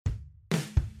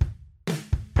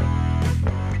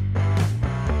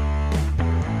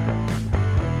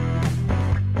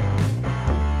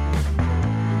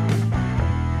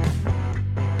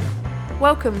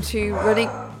Welcome to running.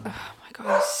 Oh my god,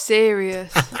 are you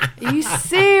serious? Are you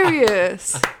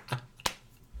serious?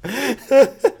 Oh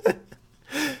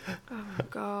my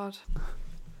god.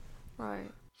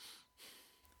 Right.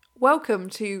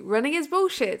 Welcome to Running is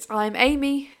Bullshit. I'm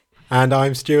Amy. And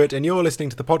I'm Stuart, and you're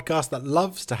listening to the podcast that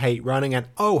loves to hate running. And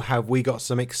oh, have we got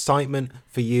some excitement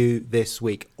for you this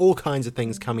week. All kinds of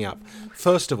things coming up.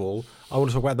 First of all, I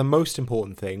want to talk about the most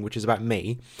important thing, which is about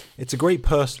me. It's a great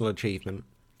personal achievement.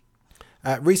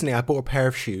 Recently, I bought a pair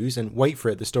of shoes, and wait for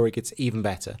it, the story gets even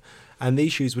better. And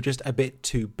these shoes were just a bit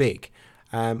too big.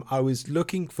 I was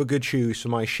looking for good shoes for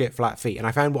my shit flat feet, and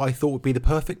I found what I thought would be the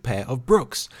perfect pair of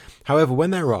Brooks. However, when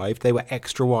they arrived, they were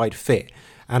extra wide fit.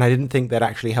 And I didn't think they'd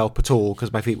actually help at all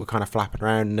because my feet were kind of flapping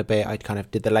around a bit. I kind of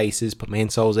did the laces, put my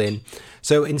insoles in.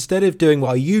 So instead of doing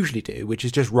what I usually do, which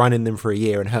is just run in them for a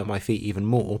year and hurt my feet even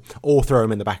more, or throw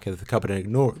them in the back of the cupboard and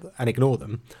ignore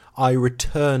them, I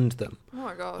returned them. Oh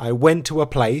my god. I went to a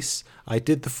place, I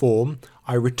did the form,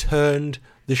 I returned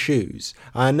the shoes.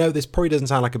 I know this probably doesn't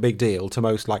sound like a big deal to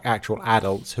most like actual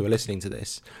adults who are listening to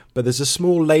this, but there's a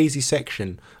small lazy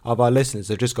section of our listeners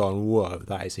that have just gone, whoa,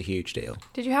 that is a huge deal.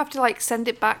 Did you have to like send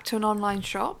it back to an online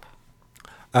shop?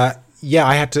 Yeah,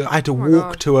 I had to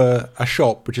walk to a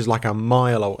shop which is like a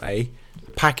mile away,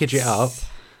 package it up,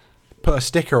 put a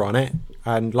sticker on it,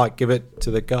 and like give it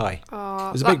to the guy. It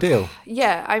was a big deal.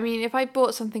 Yeah, I mean, if I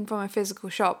bought something from a physical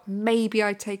shop, maybe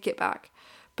I'd take it back.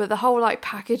 But the whole like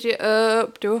package it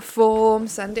up, do a form,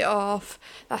 send it off,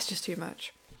 that's just too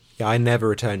much. Yeah, I never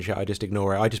return shit. I just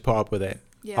ignore it. I just put up with it.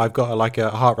 Yeah. I've got a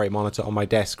heart rate monitor on my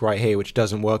desk right here, which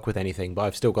doesn't work with anything, but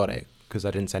I've still got it because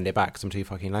I didn't send it back because I'm too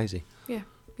fucking lazy. Yeah.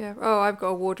 Oh, I've got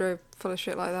a wardrobe full of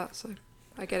shit like that, so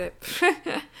I get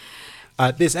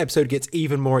it. This episode gets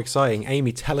even more exciting.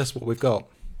 Amy, tell us what we've got.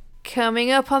 Coming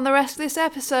up on the rest of this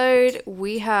episode,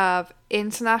 we have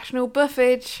international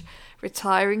buffage,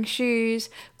 retiring shoes,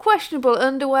 questionable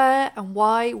underwear, and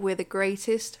why we're the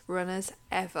greatest runners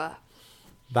ever.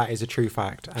 That is a true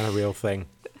fact and a real thing.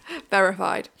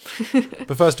 Verified.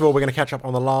 But first of all, we're going to catch up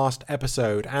on the last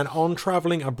episode. And on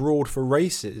travelling abroad for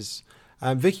races,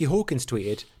 Vicky Hawkins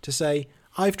tweeted to say,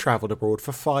 I've travelled abroad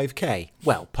for 5k.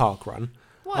 Well, park run.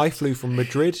 What? I flew from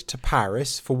Madrid to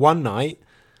Paris for one night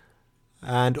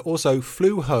and also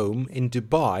flew home in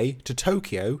Dubai to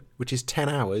Tokyo, which is 10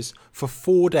 hours, for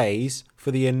 4 days for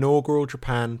the inaugural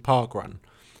Japan park run.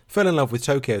 Fell in love with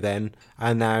Tokyo then,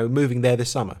 and now moving there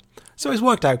this summer. So it's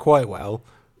worked out quite well.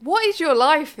 What is your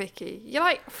life, Vicky? You're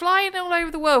like flying all over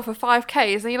the world for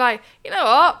 5Ks and you're like, you know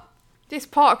what? This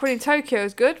park run in Tokyo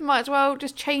is good. Might as well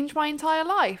just change my entire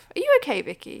life. Are you okay,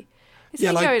 Vicky?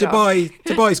 Yeah, like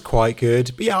Dubai's quite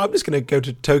good. But yeah, I'm just going to go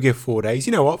to Tokyo for 4 days.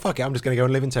 You know what? Fuck it. I'm just going to go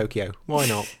and live in Tokyo. Why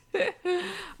not?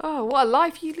 Oh, what a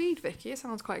life you lead, Vicky. It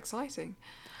sounds quite exciting.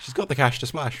 She's got the cash to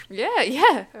splash.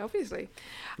 Yeah, obviously.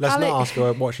 Let's not ask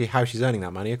her how she's earning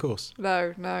that money, of course.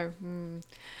 No.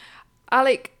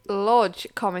 Alec Lodge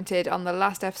commented on the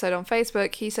last episode on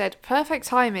Facebook. He said, perfect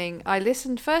timing. I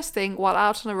listened first thing while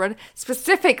out on a run,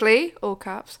 specifically, all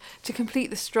caps, to complete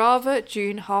the Strava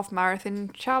June half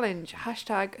marathon challenge.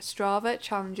 Hashtag Strava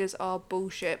challenges are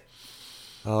bullshit.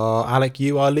 Oh, Alec,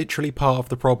 you are literally part of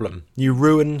the problem. You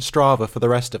ruin Strava for the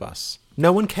rest of us.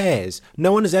 No one cares.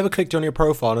 No one has ever clicked on your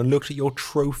profile and looked at your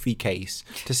trophy case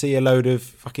to see a load of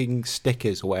fucking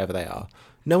stickers or whatever they are.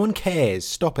 No one cares.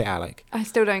 Stop it, Alec. I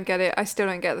still don't get it. I still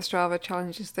don't get the Strava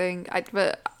challenges thing.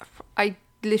 But I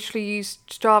literally use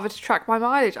Strava to track my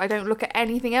mileage. I don't look at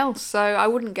anything else, so I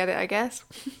wouldn't get it, I guess.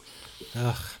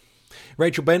 Ugh.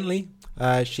 Rachel Bentley,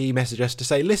 she messaged us to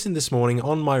say, listen this morning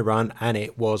on my run and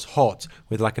it was hot,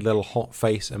 with like a little hot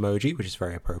face emoji, which is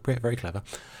very appropriate, very clever.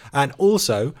 And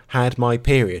also had my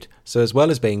period. So as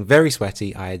well as being very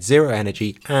sweaty, I had zero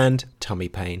energy and tummy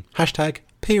pain. Hashtag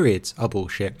periods are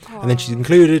bullshit. Aww. And then she's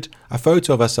included a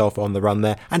photo of herself on the run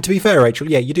there. And to be fair, Rachel,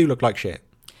 yeah, you do look like shit.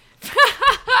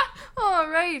 Oh,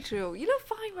 Rachel. You look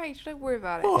fine, Rachel. Don't worry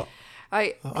about it. What?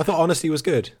 I thought honesty was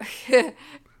good.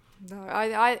 No,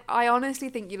 I honestly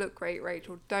think you look great,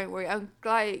 Rachel. Don't worry.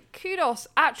 Like, kudos,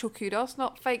 actual kudos,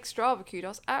 not fake Strava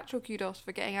kudos, actual kudos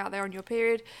for getting out there on your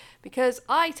period, because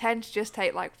I tend to just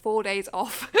take like 4 days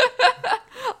off.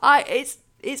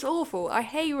 It's awful. I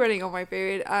hate running on my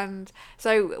period, and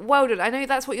so well done. I know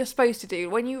that's what you're supposed to do.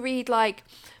 When you read like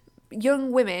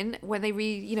young women, when they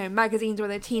read, you know, magazines when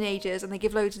they're teenagers and they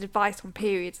give loads of advice on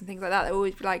periods and things like that, they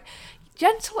always be like,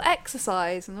 gentle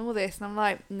exercise and all this, and I'm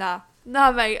like, nah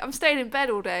mate, I'm staying in bed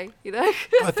all day, you know.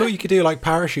 I thought you could do like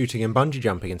parachuting and bungee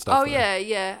jumping and stuff. Oh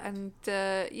yeah, and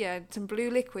some blue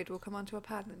liquid will come onto a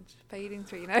pad and fade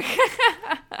into, you know.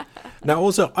 Now,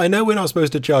 also, I know we're not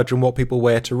supposed to judge on what people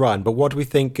wear to run, but what do we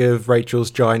think of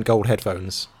Rachel's giant gold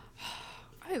headphones?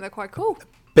 I think they're quite cool.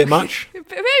 Bit much?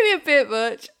 Maybe a bit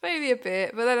much. Maybe a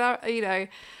bit. But then,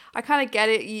 I kind of get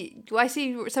it. I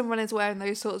see some runners wearing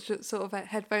those sort of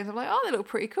headphones. I'm like, oh, they look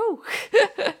pretty cool.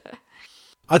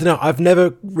 I don't know. I've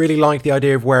never really liked the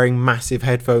idea of wearing massive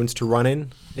headphones to run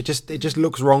in. It just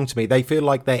looks wrong to me. They feel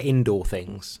like they're indoor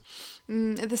things.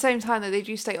 At the same time that they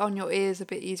do stay on your ears a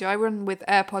bit easier. I run with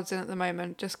AirPods in at the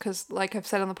moment just because, like I've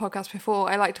said on the podcast before,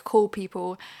 I like to call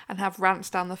people and have rants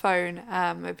down the phone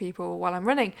with people while I'm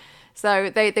running. So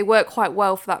they work quite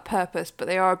well for that purpose, but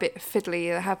they are a bit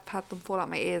fiddly. I have had them fall out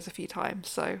my ears a few times,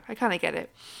 so I kind of get it.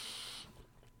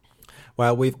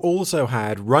 Well, we've also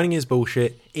had Running is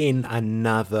Bullshit in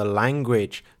another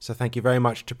language. So thank you very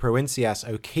much to Provincias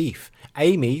O'Keefe.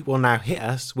 Amy will now hit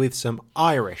us with some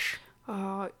Irish.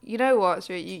 Oh, you know what?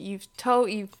 So you've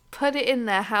put it in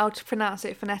there how to pronounce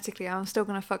it phonetically. I'm still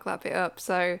going to fuck that bit up.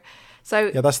 So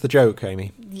yeah, that's the joke,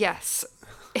 Amy. Yes.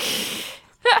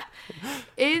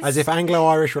 As if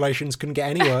Anglo-Irish relations couldn't get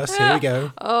any worse. Here we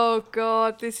go. Oh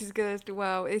God, this is gonna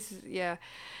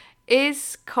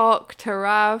Is cock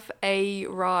tarav a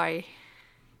rye?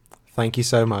 Thank you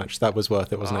so much. That was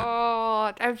worth it, wasn't it?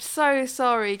 Oh, I'm so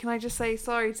sorry. Can I just say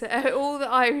sorry to all the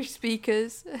Irish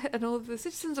speakers and all the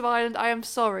citizens of Ireland? I am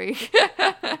sorry.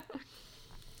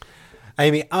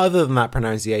 Amy, other than that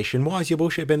pronunciation, what has your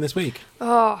bullshit been this week?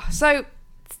 Oh, so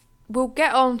we'll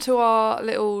get on to our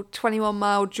little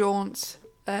 21-mile jaunt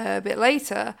a bit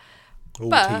later.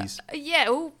 Tease.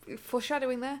 Yeah,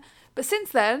 foreshadowing there. But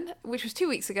since then, which was 2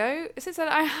 weeks ago,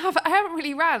 I haven't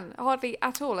really ran hardly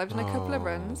at all. I've done a couple of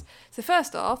runs. So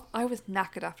first off, I was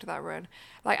knackered after that run.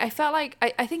 Like I felt like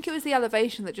I think it was the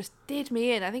elevation that just did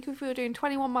me in. I think if we were doing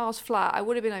 21 miles flat, I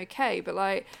would have been okay. But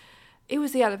like, it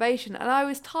was the elevation, and I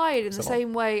was tired in the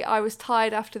same way I was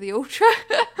tired after the ultra.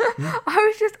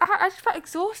 I just felt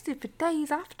exhausted for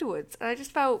days afterwards, and I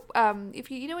just felt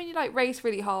if you know when you like race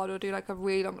really hard or do like a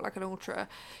really long like an ultra,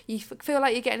 you feel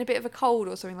like you're getting a bit of a cold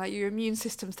or something, like your immune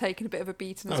system's taking a bit of a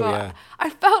beating as well. Yeah. I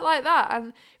felt like that, and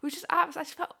it was just I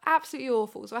just felt absolutely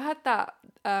awful. So I had that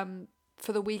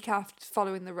for the week after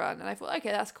following the run, and I thought,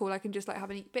 okay, that's cool. I can just like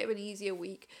have a bit of an easier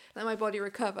week, let my body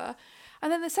recover.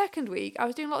 And then the second week, I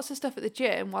was doing lots of stuff at the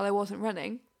gym while I wasn't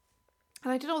running.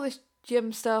 And I did all this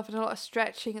gym stuff and a lot of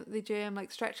stretching at the gym,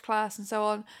 like stretch class and so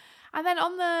on. And then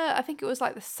on I think it was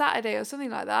like the Saturday or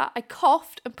something like that, I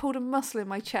coughed and pulled a muscle in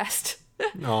my chest.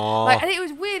 Aww. And it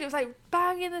was weird. It was like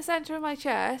bang in the centre of my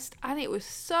chest. And it was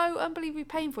so unbelievably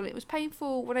painful. It was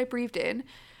painful when I breathed in.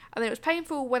 And then it was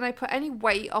painful when I put any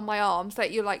weight on my arms,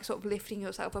 like you're like sort of lifting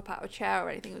yourself up out of a chair or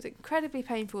anything. It was incredibly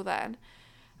painful then.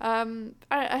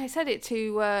 I said it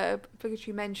to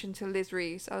obligatory mention to Liz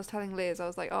Reese. I was telling Liz, I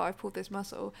was like, oh, I've pulled this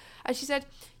muscle. And she said,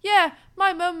 yeah,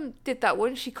 my mum did that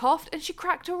once. She coughed and she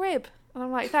cracked a rib. And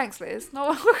I'm like, thanks, Liz.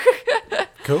 No.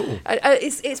 Cool.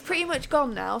 It's pretty much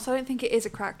gone now, so I don't think it is a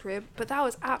cracked rib. But that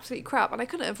was absolutely crap, and I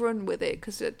couldn't have run with it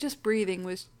because just breathing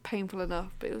was painful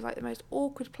enough. But it was like the most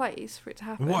awkward place for it to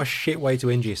happen. What a shit way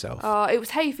to injure yourself. It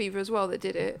was hay fever as well that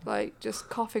did it. Like just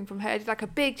coughing from hay. I did like a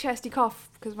big chesty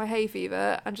cough because of my hay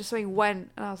fever, and just something went,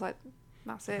 and I was like,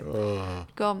 that's it.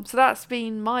 Gone. So that's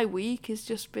been my week. Has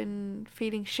just been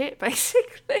feeling shit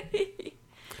basically.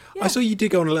 Yeah. I saw you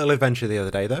did go on a little adventure the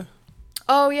other day though.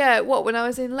 Oh yeah, what, when I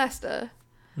was in Leicester?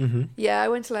 Mm-hmm. Yeah, I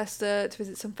went to Leicester to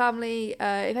visit some family.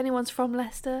 If anyone's from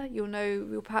Leicester,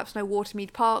 you'll perhaps know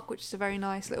Watermead Park, which is a very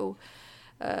nice little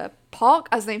park,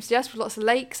 as the name suggests, with lots of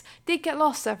lakes. Did get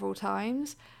lost several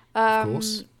times Of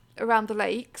course. around the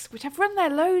lakes, which I've run there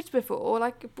loads before.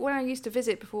 Like when I used to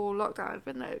visit before lockdown, I've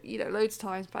been there, loads of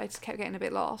times, but I just kept getting a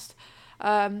bit lost.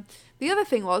 The other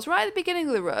thing was, right at the beginning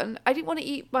of the run, I didn't want to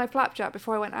eat my flapjack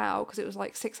before I went out because it was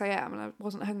like 6 a.m. and I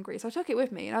wasn't hungry. So I took it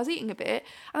with me and I was eating a bit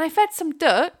and I fed some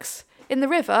ducks in the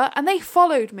river and they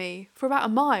followed me for about a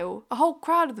mile. A whole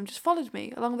crowd of them just followed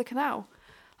me along the canal.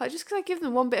 Like just because I give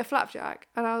them one bit of flapjack,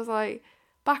 and I was like,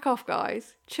 back off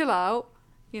guys, chill out,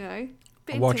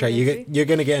 Watch out, you're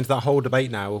going to get into that whole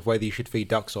debate now of whether you should feed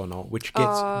ducks or not, which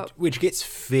gets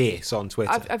fierce on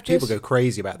Twitter. People go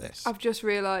crazy about this. I've just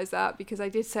realised that because I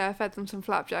did say I fed them some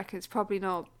flapjack. It's probably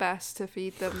not best to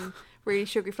feed them really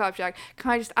sugary flapjack.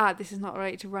 Can I just add, this is not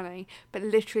related to running, but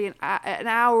literally an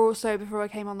hour or so before I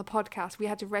came on the podcast, we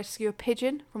had to rescue a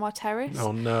pigeon from our terrace.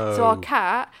 Oh no. So our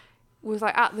cat was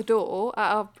like at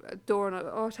our door on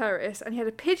our terrace, and he had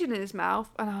a pigeon in his mouth,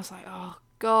 and I was like, oh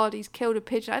God, he's killed a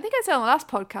pigeon. I think I said on the last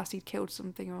podcast he'd killed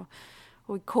something or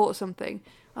he caught something.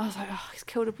 I was like, oh, he's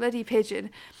killed a bloody pigeon.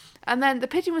 And then the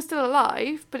pigeon was still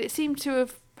alive, but it seemed to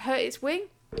have hurt its wing.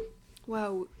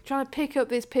 well, trying to pick up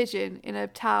this pigeon in a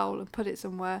towel and put it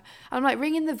somewhere. And I'm like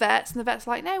ringing the vets, and the vet's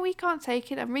like, no, we can't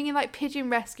take it. I'm ringing like Pigeon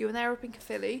Rescue, and they're up in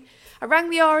Caerphilly. I rang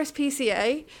the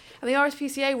RSPCA, and the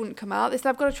RSPCA wouldn't come out. They said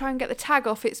I've got to try and get the tag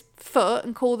off its foot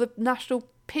and call the National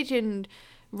Pigeon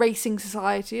Racing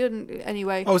Society. And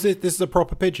anyway, Oh, this is a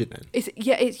proper pigeon then?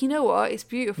 it's you know what? It's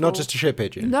beautiful. Not just a shit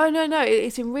pigeon? No.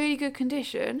 It's in really good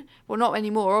condition. Well, not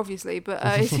anymore, obviously, but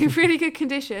it's in really good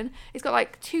condition. It's got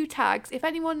like 2 tags. If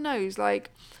anyone knows,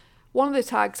 like one of the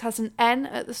tags has an N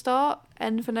at the start,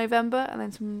 N for November, and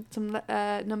then some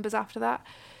numbers after that.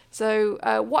 So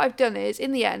what I've done is,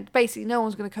 in the end, basically no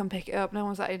one's going to come pick it up. No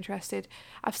one's that interested.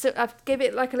 I've given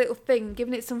it like a little thing,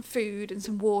 given it some food and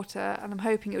some water, and I'm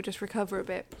hoping it'll just recover a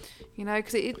bit, you know,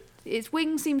 because its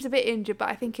wing seems a bit injured, but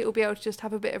I think it will be able to just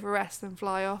have a bit of a rest and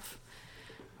fly off.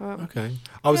 Okay.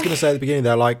 I was going to say at the beginning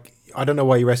there, like, I don't know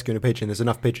why you're rescuing a pigeon. There's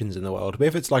enough pigeons in the world. But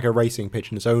if it's like a racing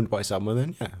pigeon that's owned by someone,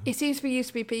 then yeah. It seems to be used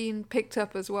to be being picked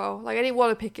up as well. Like, I didn't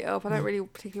want to pick it up. I don't really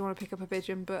particularly want to pick up a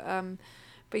pigeon,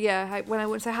 but yeah,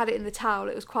 once I had it in the towel,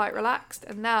 it was quite relaxed,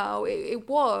 and now it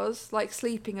was like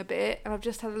sleeping a bit. And I've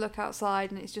just had a look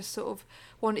outside, and it's just sort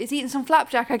of it's eating some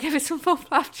flapjack. I gave it some full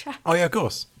flapjack. Oh yeah, of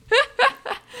course.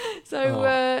 So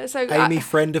Amy,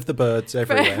 friend of the birds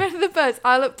everywhere. Friend of the birds.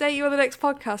 I'll update you on the next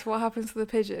podcast what happens to the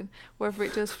pigeon, whether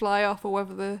it does fly off or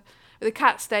whether the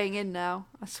cat's staying in now.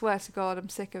 I swear to God, I'm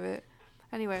sick of it.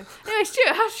 Anyway,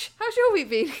 Stuart, how's your week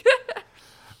been?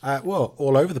 Well,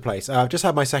 all over the place. I've just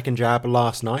had my second jab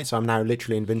last night, so I'm now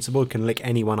literally invincible. Can lick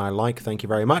anyone I like. Thank you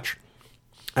very much.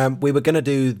 We were going to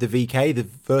do the VK, the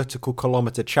Vertical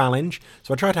Kilometre Challenge,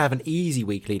 so I tried to have an easy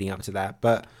week leading up to that,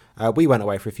 but we went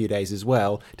away for a few days as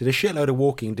well, did a shitload of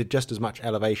walking, did just as much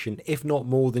elevation, if not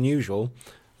more than usual,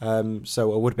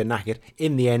 so I would have been knackered.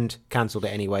 In the end, cancelled it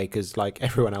anyway, because like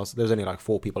everyone else, there was only like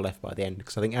 4 people left by the end,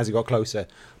 because I think as it got closer,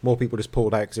 more people just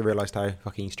pulled out because they realised how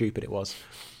fucking stupid it was.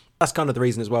 That's kind of the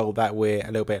reason as well that we're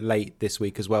a little bit late this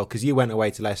week as well, because you went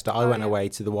away to Leicester, I went away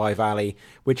to the Wye Valley,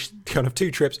 which kind of 2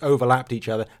 trips overlapped each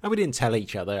other, and we didn't tell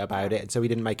each other about it, so we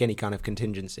didn't make any kind of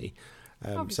contingency.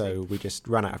 So we just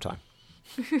ran out of time.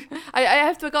 I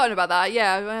have forgotten about that.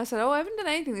 Yeah, when I said, I haven't done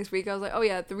anything this week, I was like, oh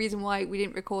yeah, the reason why we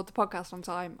didn't record the podcast on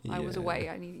time, I was away.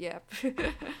 Yeah.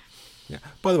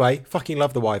 By the way, fucking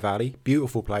love the Wye Valley.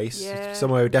 Beautiful place. Yeah.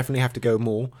 Somewhere we definitely have to go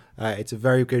more. It's a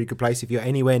very good place. If you're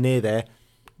anywhere near there,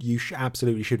 you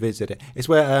absolutely should visit it. It's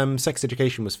where Sex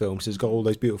Education was filmed, so it's got all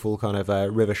those beautiful kind of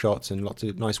river shots and lots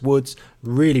of nice woods,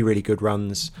 really, really good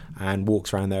runs and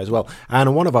walks around there as well. And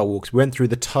on one of our walks, we went through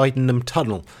the Tydenham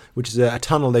Tunnel, which is a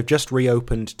tunnel they've just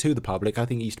reopened to the public. I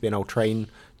think it used to be an old train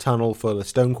tunnel for the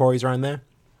stone quarries around there.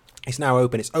 It's now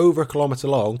open. It's over 1 kilometre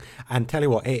long, and tell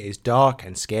you what, it is dark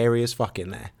and scary as fuck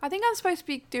in there. I think I'm supposed to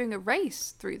be doing a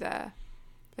race through there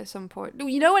at some point.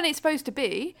 You know when it's supposed to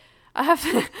be? I've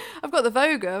got the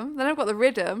Vogum, then I've got the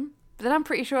Ridham, but then I'm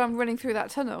pretty sure I'm running through that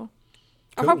tunnel.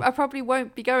 Cool. I probably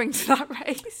won't be going to that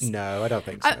race. No, I don't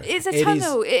think so. It's a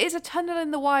tunnel. It is a tunnel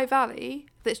in the Wye Valley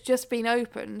that's just been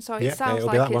opened, so it sounds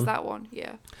like it's that one.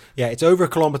 Yeah. Yeah, it's over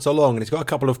 1 kilometre long, and it's got a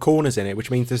couple of corners in it, which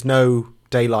means there's no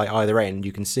daylight either end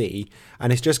you can see,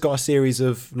 and it's just got a series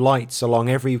of lights along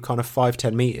every kind of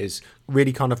 5-10 metres,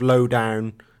 really kind of low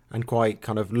down and quite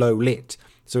kind of low lit.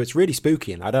 So it's really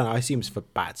spooky, and I assume it's for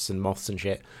bats and moths and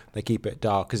shit. They keep it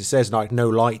dark because it says like no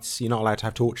lights. You're not allowed to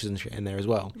have torches and shit in there as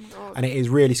well. Oh. And it is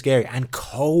really scary and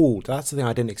cold. That's the thing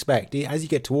I didn't expect. As you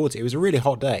get towards it, it was a really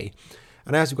hot day,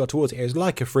 and as we got towards it, it was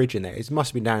like a fridge in there. It must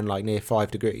have been down like near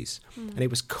 5 degrees, and it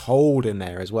was cold in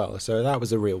there as well. So that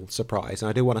was a real surprise. And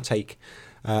I do want to take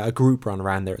a group run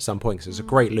around there at some point, because there's a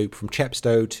great loop from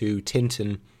Chepstow to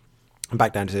Tintern and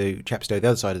back down to Chepstow, the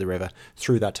other side of the river,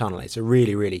 through that tunnel. It's a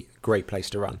really, really great place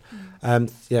to run.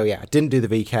 So yeah, I didn't do the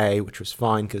VK, which was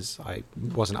fine because I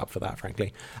wasn't up for that,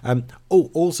 frankly.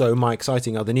 Also, my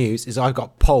exciting other news is I've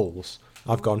got poles.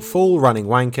 I've gone full running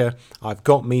wanker. I've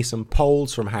got me some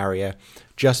poles from Harrier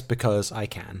just because I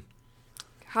can.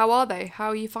 How are they? How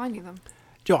are you finding them?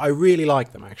 Do you know, I really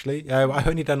like them, actually. I've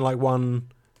only done like one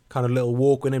kind of little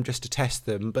walk with them just to test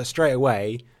them, but straight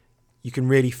away you can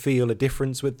really feel a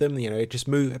difference with them. You know, it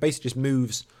basically just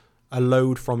moves a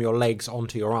load from your legs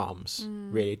onto your arms.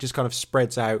 Really, it just kind of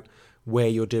spreads out where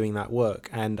you're doing that work.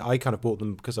 And I kind of bought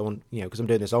them because I want, because I'm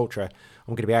doing this ultra,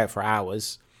 I'm going to be out for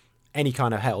hours. Any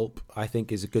kind of help, I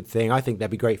think, is a good thing. I think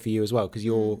that'd be great for you as well, because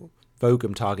your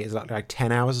Vogum target is like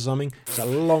 10 hours or something. It's a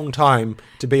long time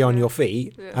to be on your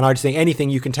feet. And I just think anything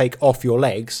you can take off your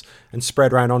legs and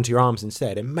spread around onto your arms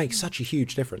instead, it makes such a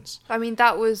huge difference. I mean,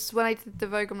 that was when I did the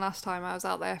Vogum last time. I was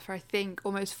out there for, I think,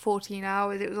 almost 14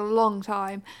 hours. It was a long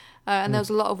time. And there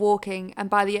was a lot of walking.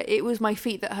 And it was my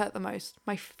feet that hurt the most.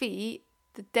 My feet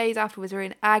the days afterwards were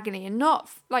in agony, and not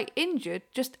like injured,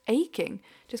 just aching,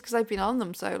 just because I've been on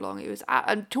them so long. It was,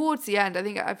 and towards the end, I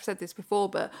think I've said this before,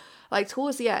 but like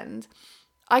towards the end,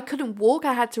 I couldn't walk.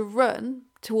 I had to run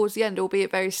towards the end, albeit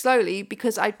very slowly,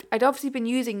 because I'd obviously been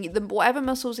using whatever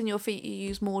muscles in your feet you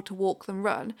use more to walk than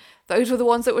run. Those were the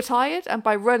ones that were tired, and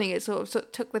by running it sort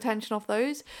of took the tension off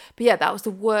those. But yeah, that was the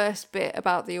worst bit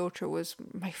about the ultra, was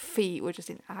my feet were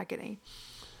just in agony.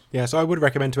 Yeah, so I would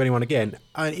recommend to anyone again,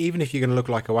 and even if you're going to look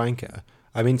like a wanker.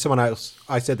 I mean, someone else,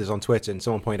 I said this on Twitter, and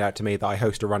someone pointed out to me that I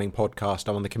host a running podcast.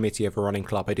 I'm on the committee of a running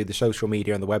club. I do the social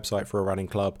media and the website for a running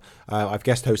club. I've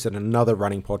guest hosted another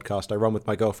running podcast. I run with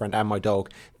my girlfriend and my dog.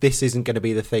 This isn't going to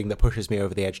be the thing that pushes me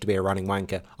over the edge to be a running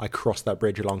wanker. I crossed that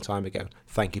bridge a long time ago.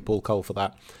 Thank you, Paul Cole, for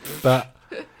that. But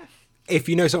if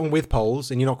you know someone with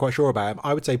poles and you're not quite sure about them,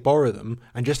 I would say borrow them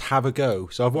and just have a go.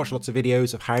 So I've watched lots of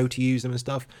videos of how to use them and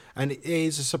stuff, and it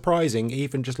is surprising,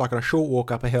 even just like on a short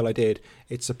walk up a hill I did,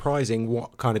 it's surprising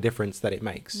what kind of difference that it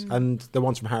makes. And the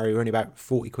ones from Harry were only about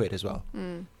 40 quid as well.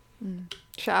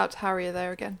 Shout out to Harrier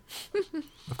there again.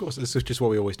 Of course, this is just what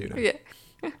we always do now. Yeah.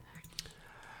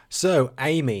 So,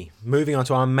 Amy, moving on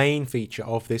to our main feature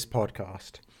of this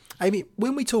podcast. Amy,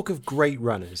 when we talk of great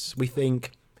runners, we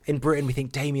think... In Britain, we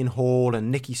think Damien Hall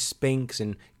and Nikki Spinks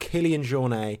and Kilian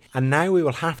Jornet. And now we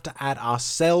will have to add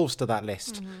ourselves to that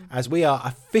list, as we are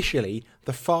officially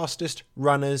the fastest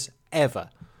runners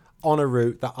ever on a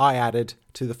route that I added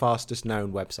to the fastest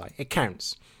known website. It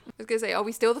counts. I was going to say, are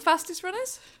we still the fastest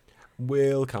runners?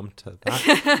 We'll come to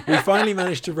that. We finally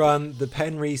managed to run the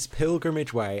Penrhys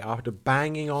Pilgrimage Way after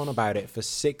banging on about it for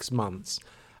 6 months.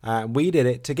 We did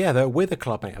it together with a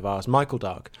clubmate of ours, Michael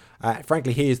Dark.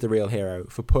 Frankly, he is the real hero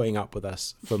for putting up with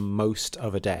us for most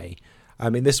of a day. I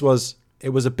mean, it was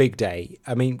a big day.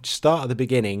 I mean, start at the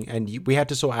beginning, and we had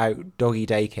to sort out doggy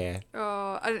daycare.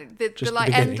 Oh, and the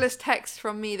like endless texts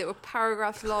from me that were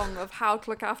paragraphs long of how to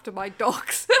look after my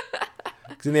dogs.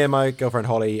 Because in the end, my girlfriend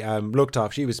Holly looked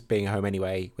after. She was being at home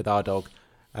anyway with our dog,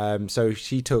 so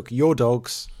she took your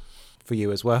dogs for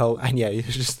you as well. And yeah, you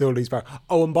just all these back.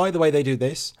 Oh, and by the way, they do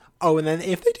this. Oh, and then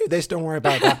if they do this, don't worry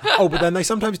about that. Oh, but then they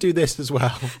sometimes do this as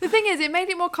well. The thing is, it made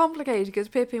it more complicated because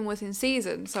Pippin was in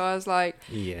season. So I was like,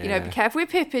 yeah. You know, be careful with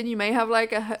Pippin. You may have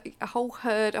like a whole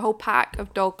herd, a whole pack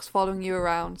of dogs following you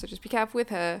around. So just be careful with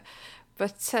her.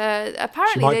 But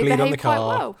apparently they behave quite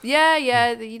well. Yeah.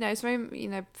 You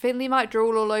know, Finley might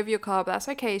drool all over your car, but that's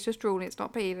okay. It's just drooling. It's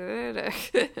not pee.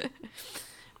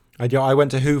 I went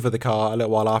to hoover the car a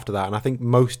little while after that, and I think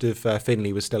most of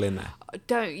Finley was still in there.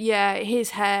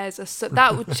 His hairs are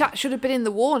that should have been in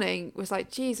the warning. It was like,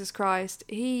 Jesus Christ,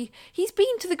 he's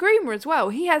been to the groomer as well.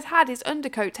 He has had his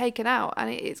undercoat taken out,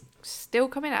 and it is still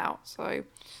coming out. So,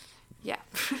 yeah.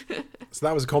 So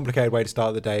that was a complicated way to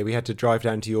start the day. We had to drive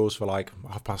down to yours for like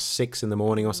 6:30 in the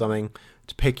morning or something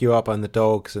to pick you up and the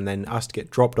dogs, and then us to get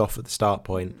dropped off at the start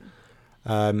point.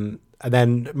 And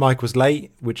then Mike was late,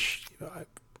 which...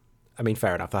 I mean,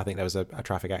 fair enough. I think there was a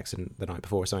traffic accident the night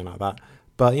before or something like that.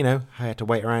 But, you know, I had to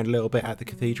wait around a little bit at the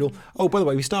cathedral. Oh, by the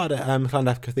way, we started at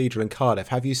Llandaff Cathedral in Cardiff.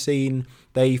 Have you seen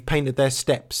they've painted their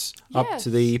steps up to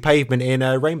the pavement in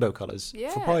rainbow colours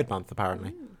for Pride Month,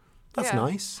 apparently. That's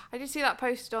nice. I did see that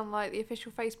posted on like the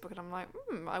official Facebook, and I'm like,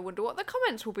 I wonder what the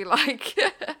comments will be like.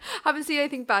 Haven't seen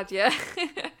anything bad yet.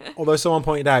 Although someone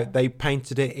pointed out they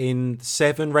painted it in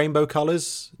 7 rainbow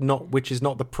colours, which is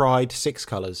not the Pride 6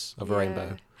 colours of a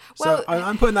rainbow. So well,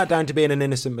 I'm putting that down to being an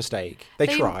innocent mistake. They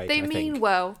tried. They mean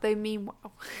well.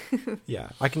 Yeah,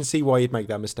 I can see why you'd make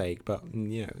that mistake, but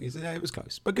you know, it was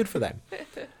close. But good for them.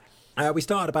 We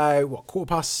started about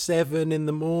 7:15 in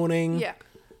the morning. Yeah.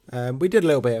 We did a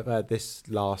little bit of this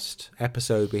last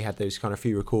episode. We had those kind of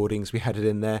few recordings. We had it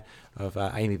in there of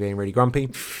Amy being really grumpy.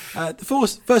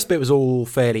 The first bit was all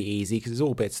fairly easy because it's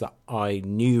all bits that I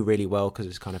knew really well because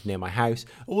it's kind of near my house.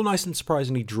 All nice and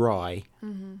surprisingly dry.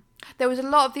 Mm-hmm. There was a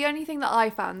lot of, the only thing that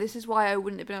I found, this is why I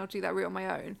wouldn't have been able to do that route on my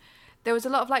own, there was a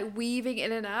lot of like weaving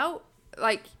in and out.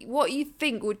 Like what you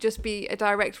think would just be a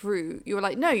direct route, you were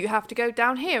like, no, you have to go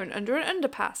down here and under an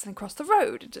underpass and across the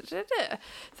road. So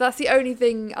that's the only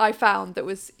thing I found that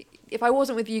was, if I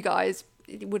wasn't with you guys,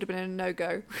 it would have been a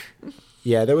no-go.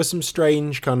 Yeah, there were some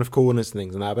strange kind of corners and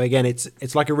things and that, but again,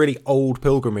 it's like a really old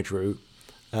pilgrimage route.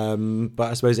 But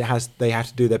I suppose they have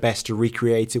to do their best to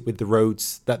recreate it with the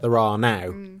roads that there are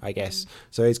now, I guess.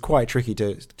 So it's quite tricky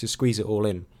to squeeze it all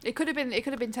in. It could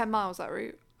have been 10 miles, that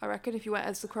route, I reckon, if you went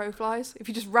as the crow flies. If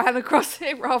you just ran across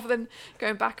it rather than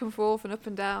going back and forth and up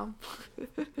and down.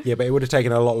 Yeah, but it would have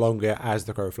taken a lot longer as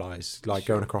the crow flies, like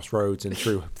going across roads and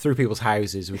through people's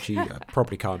houses, which you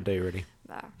probably can't do, really.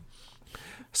 No.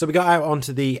 So we got out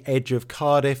onto the edge of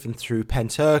Cardiff and through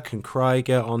Penturk and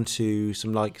Craiger onto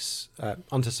some nice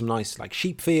like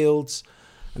sheep fields,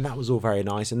 and that was all very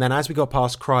nice. And then as we got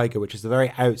past Craiger, which is the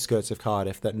very outskirts of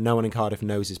Cardiff that no one in Cardiff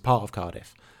knows is part of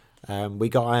Cardiff, we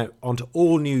got out onto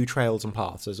all new trails and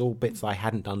paths. There's all bits that I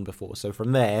hadn't done before. So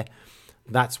from there,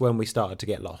 that's when we started to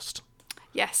get lost.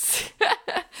 Yes.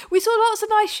 We saw lots of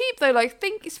nice sheep though.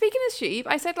 Speaking of sheep,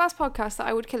 I said last podcast that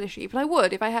I would kill a sheep, and I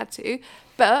would if I had to,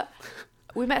 but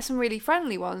we met some really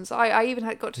friendly ones. I even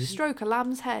got to stroke a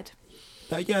lamb's head.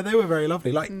 Yeah, they were very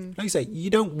lovely. Like you say, you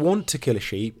don't want to kill a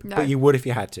sheep, No. but you would if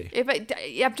you had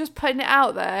to. I'm just putting it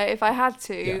out there. If I had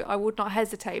to, Yeah. I would not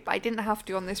hesitate, but I didn't have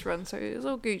to on this run, so it was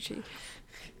all Gucci.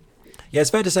 Yeah, it's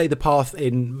fair to say the path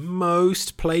in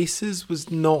most places was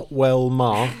not well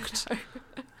marked.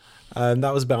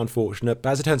 That was a bit unfortunate.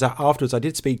 But as it turns out, afterwards, I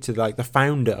did speak to the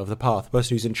founder of the path, the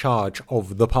person who's in charge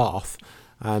of the path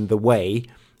and the way.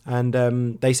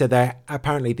 And they said that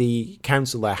apparently the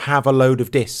council there have a load of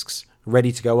discs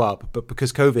ready to go up, but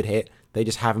because COVID hit, they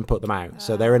just haven't put them out.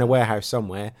 So they're in a warehouse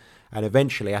somewhere. And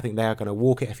eventually, I think they are going to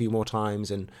walk it a few more times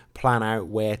and plan out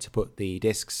where to put the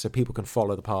discs so people can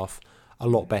follow the path a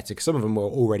lot better. Because some of them were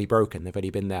already broken. They've only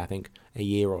been there, I think, a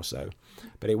year or so.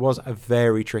 But it was a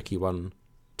very tricky one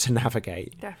to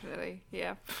navigate. Definitely,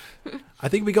 yeah. I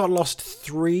think we got lost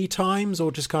 3 times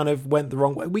or just kind of went the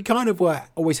wrong way. We kind of were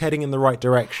always heading in the right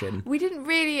direction. We didn't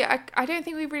really, I don't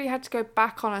think we really had to go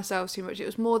back on ourselves too much. It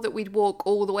was more that we'd walk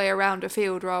all the way around a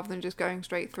field rather than just going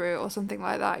straight through it or something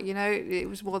like that, you know? It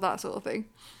was more that sort of thing.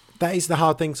 That is the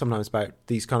hard thing sometimes about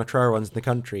these kind of trail runs in the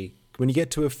country. When you get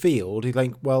to a field, you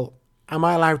think, well, am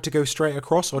I allowed to go straight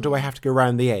across or do I have to go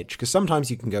around the edge? Because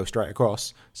sometimes you can go straight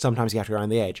across, sometimes you have to go around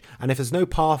the edge. And if there's no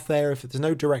path there, if there's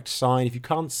no direct sign, if you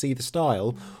can't see the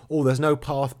stile, or there's no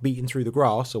path beaten through the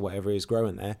grass or whatever is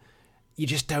growing there, you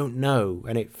just don't know.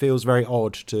 And it feels very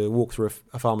odd to walk through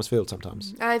a farmer's field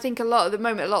sometimes. And I think a lot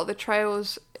of the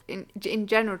trails in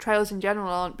general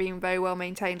aren't being very well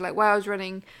maintained. Like where I was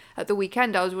running at the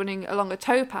weekend, I was running along a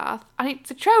towpath and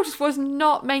the trail just was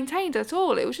not maintained at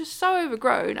all. It was just so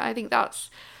overgrown. I think that's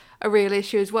a real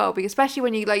issue as well, because especially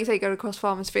when you, like you say, go across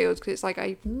farmers' fields, because it's like, I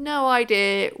have no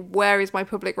idea where is my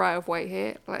public right of way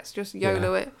here. Let's just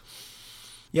YOLO it.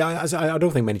 Yeah, I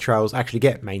don't think many trails actually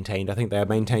get maintained. I think they're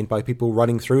maintained by people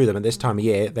running through them. And this time of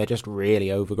year, they're just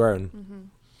really overgrown.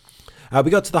 Mm-hmm. We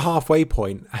got to the halfway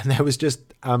point and there was just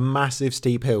a massive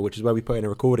steep hill, which is where we put in a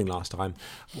recording last time.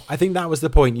 I think that was the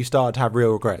point you started to have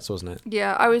real regrets, wasn't it?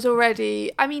 Yeah, I was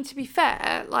already... I mean, to be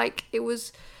fair, like, it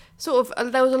was sort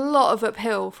of... There was a lot of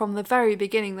uphill from the very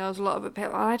beginning. There was a lot of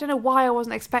uphill. And I don't know why I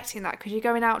wasn't expecting that, because you're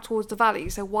going out towards the valley,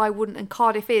 so why wouldn't... And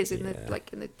Cardiff is in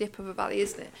the dip of a valley,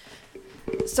 isn't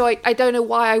it? So I don't know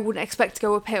why I wouldn't expect to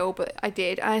go uphill, but I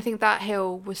did. And I think that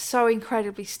hill was so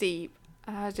incredibly steep.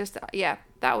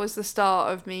 That was the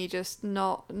start of me just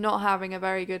not having a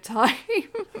very good time.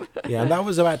 Yeah, and that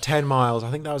was about 10 miles.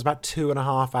 I think that was about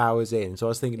 2.5 hours in. So I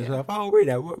was thinking to myself,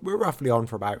 we're roughly on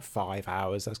for about 5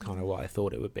 hours. That's kind of what I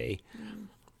thought it would be.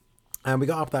 And we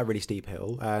got up that really steep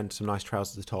hill and some nice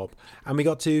trails at the top. And we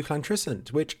got to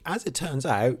Llantrisant, which, as it turns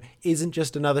out, isn't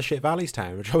just another Shit Valleys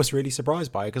town, which I was really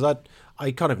surprised by because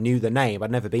I kind of knew the name.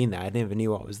 I'd never been there. I never knew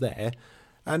what was there.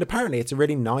 And apparently it's a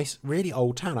really nice, really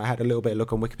old town. I had a little bit of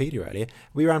look on Wikipedia earlier.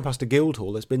 We ran past a guild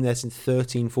hall that's been there since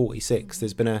 1346.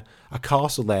 There's been a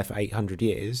castle there for 800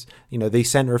 years. You know, the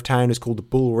centre of town is called the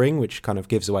Bull Ring, which kind of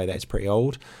gives away that it's pretty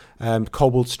old.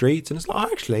 Cobbled streets. And it's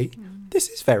like, actually, this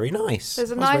is very nice. There's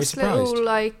a nice little,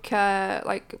 like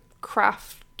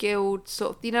craft guild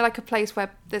sort of, you know, like a place where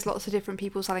there's lots of different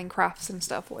people selling crafts and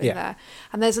stuff in there.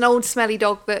 And there's an old smelly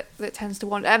dog that tends to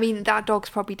wander. I mean, that dog's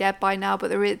probably dead by now,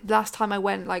 but last time I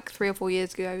went, like 3 or 4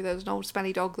 years ago, there was an old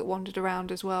smelly dog that wandered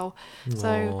around as well.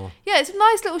 So yeah, it's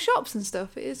nice little shops and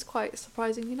stuff. It is quite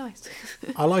surprisingly nice.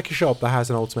 I like a shop that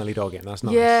has an old smelly dog in. That's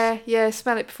nice. Yeah,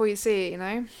 smell it before you see it, you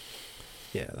know.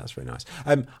 Yeah, that's very nice.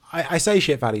 I say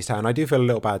Shit Valleys town. I do feel a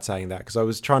little bad saying that because I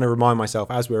was trying to remind myself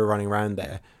as we were running around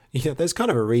there. You know, there's kind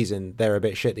of a reason they're a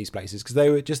bit shit, these places, because they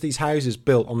were just these houses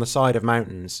built on the side of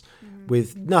mountains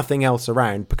with nothing else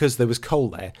around because there was coal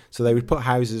there. So they would put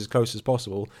houses as close as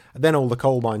possible. And then all the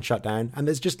coal mines shut down and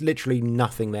there's just literally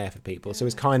nothing there for people. So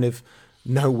it's kind of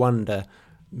no wonder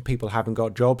people haven't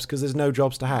got jobs because there's no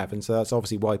jobs to have. And so that's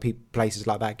obviously why places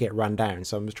like that get run down.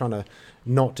 So I'm just trying to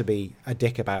not to be a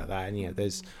dick about that. And, you know,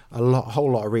 there's a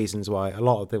whole lot of reasons why a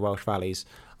lot of the Welsh valleys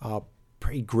are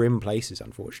pretty grim places,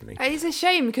 unfortunately. It's a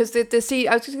shame because I was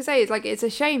just gonna say it's a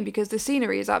shame because the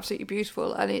scenery is absolutely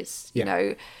beautiful and it's you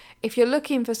know if you're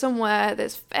looking for somewhere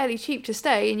that's fairly cheap to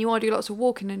stay and you want to do lots of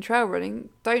walking and trail running,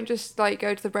 don't just like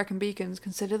go to the Brecon Beacons.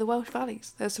 Consider the Welsh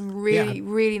Valleys. There's some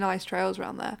really nice trails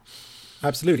around there.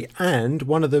 Absolutely. And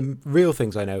one of the real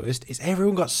things I noticed is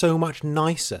everyone got so much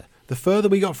nicer the further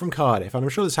we got from Cardiff. And I'm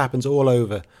sure this happens all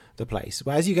over the place.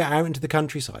 But as you get out into the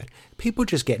countryside, people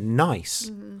just get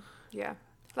nice. Mm-hmm. Yeah.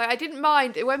 Like, I didn't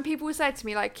mind when people said to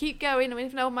me, like, keep going. I mean,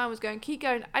 if an old man was going, keep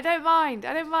going. I don't mind.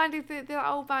 I don't mind if the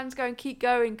old man's going, keep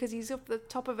going, because he's up the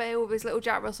top of a hill with his little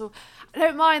Jack Russell. I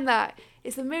don't mind that.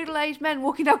 It's the middle-aged men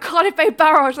walking down Cardiff Bay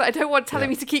Barrage that I don't want telling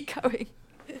me to keep going.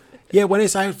 Yeah, when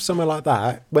it's out somewhere like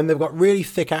that, when they've got really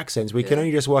thick accents, we can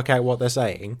only just work out what they're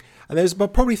saying. And there's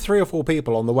probably 3 or 4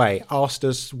 people on the way asked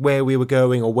us where we were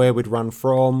going or where we'd run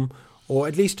from, or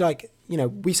at least, like, you know,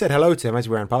 we said hello to them as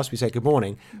we ran past, we said good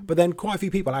morning, but then quite a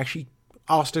few people actually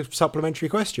asked a supplementary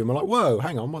question. We're like, whoa,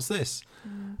 hang on, what's this?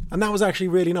 And that was actually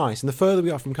really nice. And the further we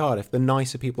got from Cardiff, the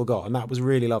nicer people got, and that was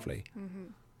really lovely.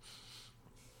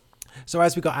 So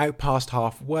as we got out past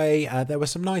halfway, there were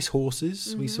some nice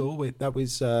horses we saw. That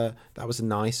was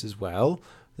nice as well.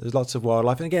 There's lots of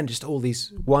wildlife, and again, just all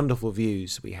these wonderful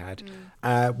views we had.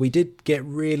 We did get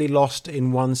really lost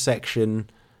in one section.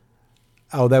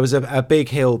 Oh, there was a big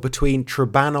hill between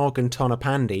Trebanog and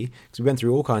Tonopandi, because we went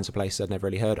through all kinds of places I'd never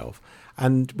really heard of.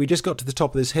 And we just got to the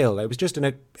top of this hill. It was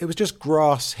just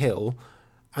grass hill,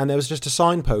 and there was just a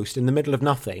signpost in the middle of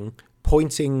nothing,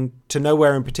 pointing to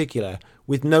nowhere in particular,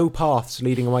 with no paths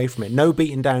leading away from it, no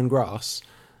beaten down grass.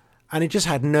 And it just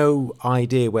had no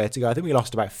idea where to go. I think we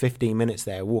lost about 15 minutes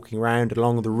there, walking around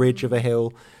along the ridge of a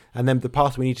hill. And then the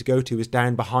path we need to go to is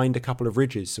down behind a couple of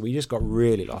ridges. So we just got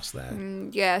really lost there.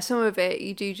 Yeah, some of it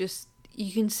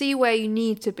you can see where you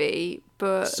need to be,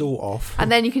 but sort of.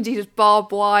 And then you can see just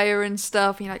barbed wire and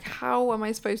stuff. And you're like, how am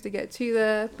I supposed to get to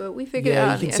there? But we figured it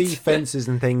out. Yeah, you can see fences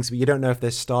and things, but you don't know if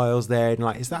there's stiles there. And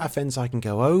like, is that a fence I can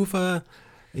go over?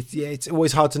 It's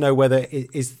always hard to know whether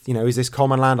is this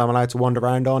common land I'm allowed to wander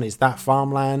around on? Is that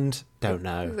farmland? Don't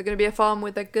know. Is there going to be a farm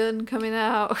with a gun coming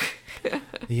out?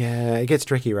 Yeah, it gets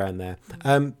tricky around there.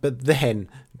 But then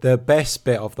the best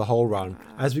bit of the whole run,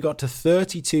 as we got to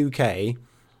 32k,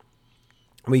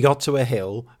 we got to a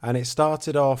hill, and it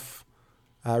started off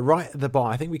right at the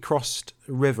bottom. I think we crossed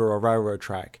a river or railroad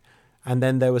track, and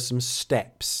then there were some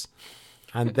steps,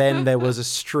 and then there was a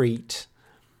street.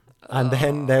 And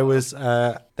then there was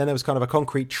kind of a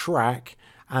concrete track,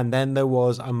 and then there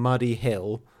was a muddy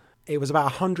hill. It was about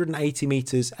 180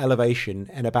 meters elevation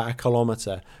in about a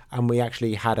kilometer, and we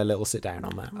actually had a little sit down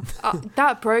on that.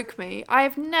 That broke me. I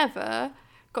have never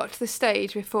got to the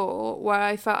stage before where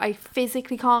I felt I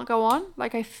physically can't go on.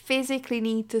 Like, I physically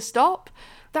need to stop.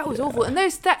 That was awful. And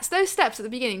those steps at the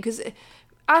beginning, because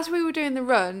as we were doing the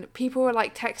run, people were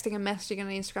like texting and messaging on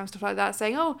Instagram, stuff like that,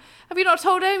 saying, oh, have you not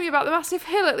told Amy about the massive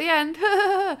hill at the end?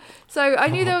 So I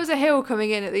knew there was a hill coming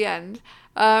in at the end.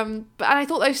 And I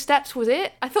thought those steps was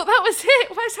it. I thought that was it.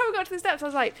 By the time we got to the steps, I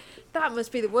was like, that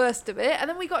must be the worst of it. And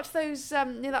then we got to those,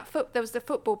 near that there was the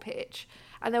football pitch,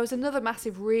 and there was another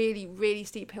massive, really, really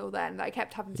steep hill then that I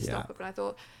kept having to stop up, and I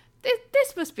thought,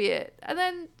 this must be it. And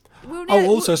then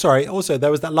Also,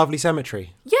 there was that lovely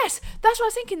cemetery. Yes, that's what I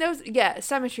was thinking. There was a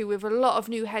cemetery with a lot of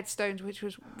new headstones, which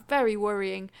was very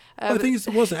worrying. I think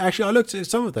it wasn't. Actually, I looked at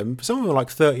some of them. Some of them were like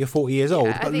 30 or 40 years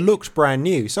old, but looked brand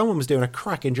new. Someone was doing a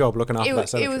cracking job looking after that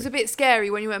cemetery. It was a bit scary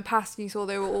when you went past and you saw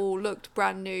they were all looked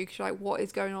brand new, because you're like, what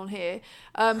is going on here?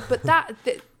 But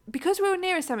because we were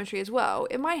near a cemetery as well,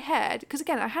 in my head, because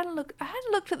again, I hadn't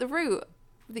looked at the route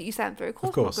that you sent through. Of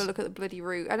course I'm not going to look at the bloody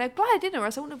route. And I'm glad I didn't, or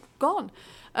else I wouldn't have gone.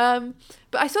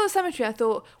 But I saw the cemetery, I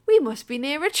thought, we must be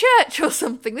near a church or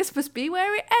something. This must be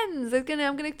where it ends. I'm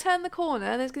going to turn the corner,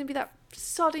 and there's going to be that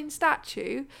sodding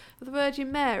statue of the Virgin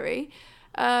Mary.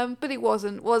 But it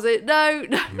wasn't, was it? No.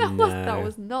 That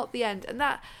was not the end. And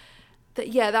that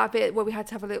bit where we had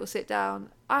to have a little sit down,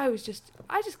 I just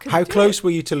couldn't. How close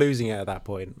were you to losing it at that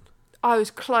point? I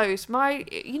was close.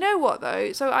 You know what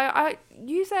though? So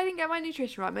you said I didn't get my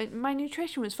nutrition right. My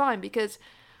nutrition was fine, because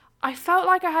I felt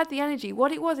like I had the energy.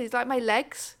 What it was is like my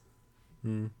legs,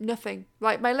 nothing.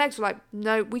 Like my legs were like,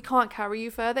 no, we can't carry you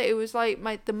further. It was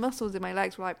like the muscles in my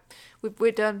legs were like,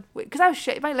 we're done. Because I was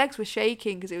my legs were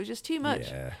shaking because it was just too much.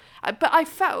 Yeah. But I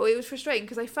felt it was frustrating,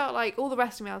 because I felt like all the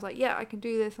rest of me, I was like, yeah, I can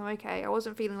do this. I'm okay. I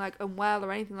wasn't feeling like unwell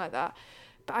or anything like that.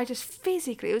 But I just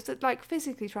it was like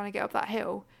physically trying to get up that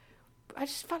hill. I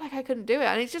just felt like I couldn't do it,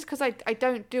 and it's just because I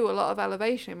don't do a lot of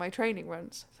elevation in my training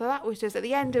runs. So that was just at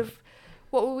the end of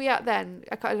What were we at then?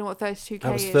 I don't know what 32k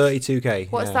That was is. 32k.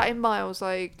 What's yeah. that in miles?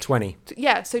 Like 20.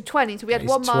 Yeah, so 20. So we had It's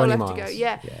 1 mile 20 left to go. miles.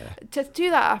 Yeah. Yeah. To do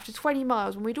that after 20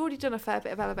 miles when we'd already done a fair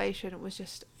bit of elevation, it was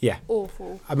just Yeah.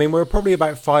 awful. I mean, we were probably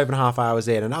about 5.5 hours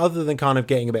in, and other than kind of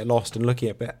getting a bit lost and looking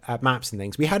at maps and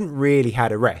things, we hadn't really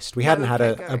had a rest. We hadn't had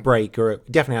a break, or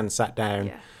definitely hadn't sat down.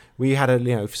 Yeah. We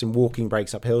had some walking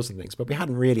breaks up hills and things, but we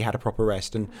hadn't really had a proper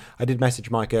rest. And I did message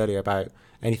Mike earlier about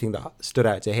anything that stood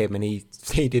out to him, and he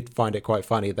did find it quite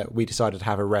funny that we decided to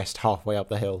have a rest halfway up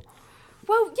the hill.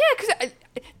 Well, yeah, because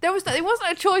it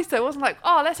wasn't a choice though. It wasn't like,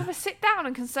 oh, let's have a sit down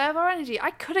and conserve our energy. I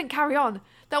couldn't carry on.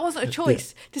 That wasn't a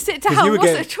choice. To sit down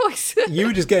wasn't a choice. You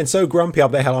were just getting so grumpy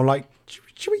up the hill. I'm like,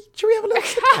 should we have a little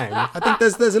sit down? I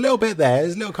think there's a little bit there.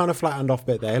 There's a little kind of flattened off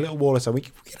bit there, a little wall or something. Do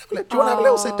you want to have a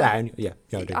little sit down? Yeah.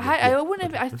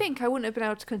 I think I wouldn't have been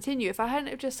able to continue if I hadn't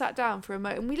have just sat down for a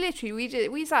moment. And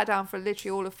we sat down for literally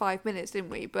all of 5 minutes,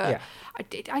 didn't we? But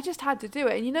yeah. I just had to do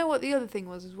it. And you know what the other thing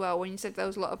was as well, when you said there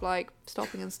was a lot of like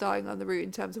stopping and starting on the route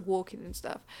in terms of walking and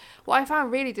stuff. What I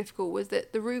found really difficult was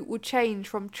that the route would change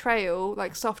from trail,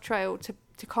 like soft trail, to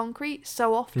concrete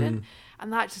so often,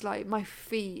 and that just like my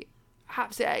feet.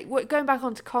 Absolutely, going back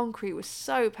onto concrete was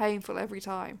so painful every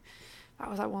time. That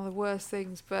was like one of the worst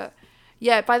things. But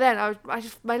yeah, by then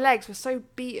my legs were so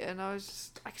beaten. I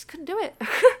just couldn't do it.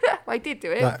 I did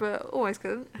do it, but almost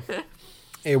couldn't.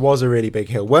 It was a really big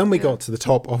hill. When we got to the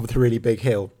top of the really big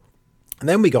hill, and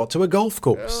then we got to a golf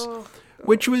course,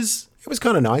 which was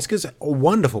kind of nice because a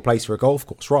wonderful place for a golf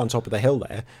course, right on top of the hill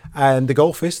there. And the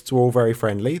golfists were all very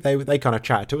friendly. They kind of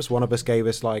chatted to us. One of us gave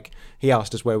us he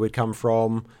asked us where we'd come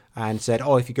from and said,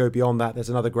 oh, if you go beyond that, there's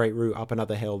another great route up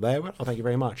another hill there. Well, thank you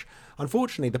very much.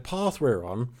 Unfortunately, the path we were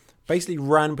on basically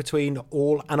ran between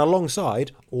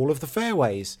alongside all of the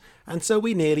fairways. And so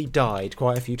we nearly died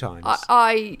quite a few times.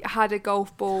 I had a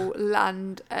golf ball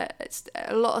land at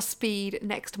a lot of speed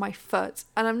next to my foot.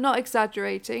 And I'm not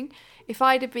exaggerating. If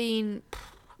I'd have been,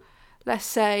 let's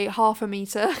say, half a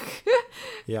metre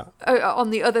yeah,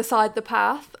 on the other side of the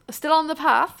path, still on the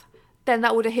path, then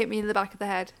that would have hit me in the back of the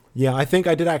head. Yeah, I think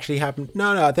I did actually happen.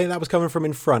 No, I think that was coming from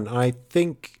in front. I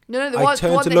think the I one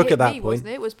turned to that look hit at that me, point. Wasn't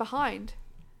it? It was behind.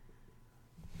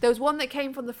 There was one that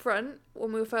came from the front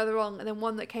when we were further on, and then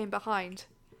one that came behind.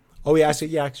 Oh yeah,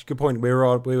 actually, good point. We were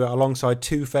alongside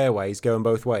two fairways going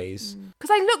both ways.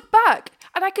 Because I looked back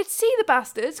and I could see the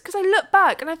bastards. Because I looked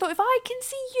back and I thought, if I can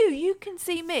see you, you can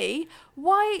see me.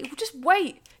 Why? Just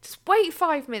wait. Just wait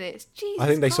 5 minutes. Jesus. I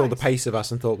think they saw the Christ. pace of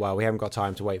us and thought, well, we haven't got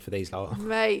time to wait for these lot.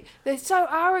 Mate, they're so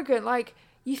arrogant. Like,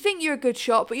 you think you're a good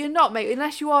shot, but you're not, mate.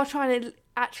 Unless you are trying to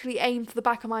actually aim for the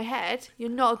back of my head, you're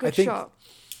not a good shot.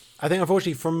 I think,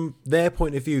 unfortunately, from their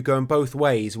point of view, going both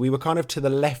ways, we were kind of to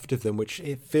the left of them, which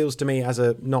it feels to me as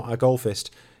not a golfist,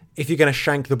 if you're going to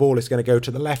shank the ball, it's going to go to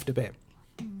the left a bit.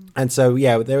 And so,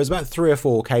 yeah, there was about 3 or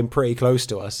 4 came pretty close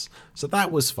to us. So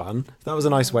that was fun. That was a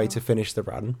nice way to finish the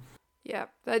run. Yeah,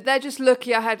 they're just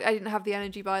lucky I didn't have the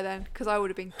energy by then, because I would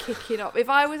have been kicking up. If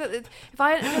I hadn't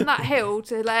done that hill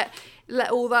to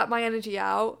let all that my energy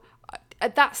out,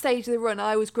 at that stage of the run,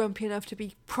 I was grumpy enough to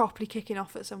be properly kicking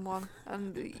off at someone.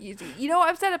 And you know what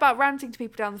I've said about ranting to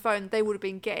people down the phone? They would have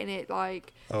been getting it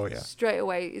straight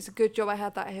away. It's a good job I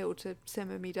had that hill to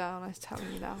simmer me down, I was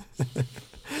telling you now.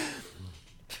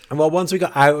 And well, once we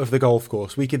got out of the golf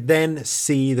course, we could then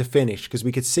see the finish, because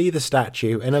we could see the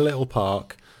statue in a little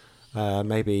park,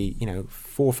 maybe 400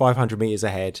 or 500 metres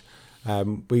ahead.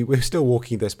 We were still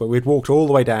walking this, but we'd walked all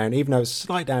the way down, even though it's a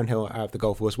slight downhill out of the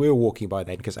golf course. We were walking by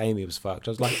then because Amy was fucked.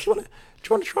 I was like, do you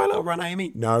want to try a little run,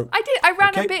 Amy? No. I did. I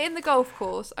ran a bit in the golf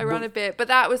course. I ran a bit, but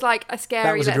that was like a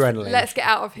scary, that was adrenaline. Let's get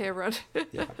out of here run.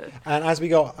 Yeah. And as we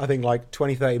got, I think,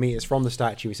 20, 30 metres from the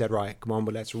statue, we said, right, come on,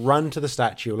 but let's run to the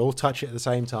statue. We'll all touch it at the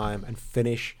same time and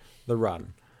finish the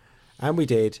run. And we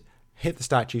did. Hit the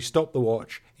statue, stopped the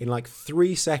watch in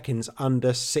 3 seconds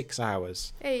under 6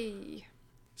 hours. Hey.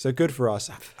 So good for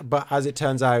us. But as it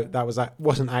turns out, that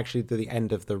wasn't actually the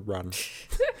end of the run.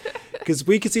 Because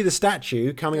we could see the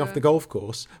statue coming off the golf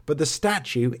course, but the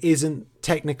statue isn't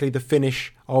technically the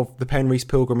finish of the Penrhys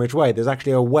Pilgrimage Way. There's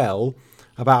actually a well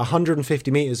about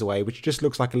 150 metres away, which just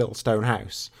looks like a little stone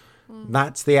house.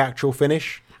 That's the actual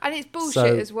finish. And it's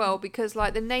bullshit as well, because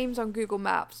the names on Google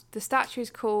Maps, the statue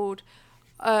is called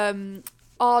Our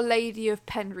Lady of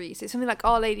Penrhys. It's something like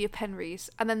Our Lady of Penrhys.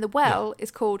 And then the well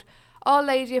is called Our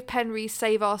Lady of Penrhys,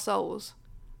 Save Our Souls.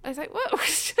 I was like,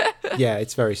 what? Yeah,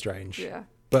 it's very strange. Yeah.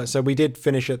 But so we did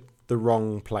finish at the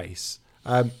wrong place.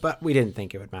 But we didn't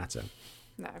think it would matter.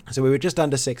 No. So we were just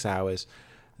under 6 hours.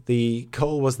 The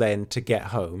goal was then to get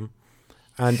home.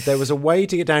 And there was a way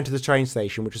to get down to the train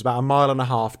station, which was about 1.5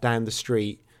 miles down the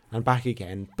street and back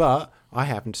again. But I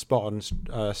happened to spot on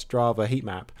Strava heat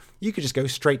map, you could just go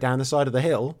straight down the side of the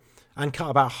hill and cut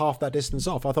about half that distance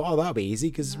off. I thought, oh, that'll be easy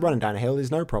because running down a hill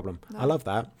is no problem. I love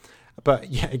that.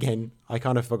 But yeah, again, I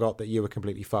kind of forgot that you were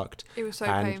completely fucked. It was so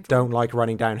and painful. Don't like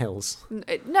running down hills.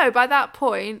 No, by that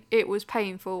point, it was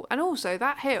painful. And also,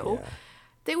 that hill,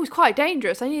 it was quite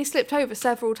dangerous. I nearly slipped over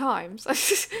several times.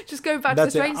 Just going back to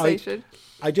the train station.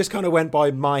 I just kind of went by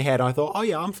my head. I thought, oh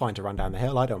yeah, I'm fine to run down the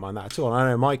hill. I don't mind that at all. I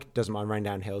know Mike doesn't mind running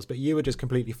down hills, but you were just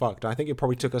completely fucked. I think it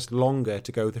probably took us longer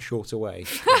to go the shorter way.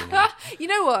 You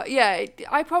know what? Yeah,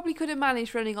 I probably could have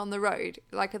managed running on the road,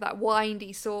 like that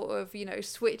windy sort of,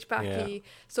 switchbacky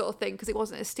sort of thing, because it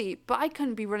wasn't as steep. But I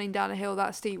couldn't be running down a hill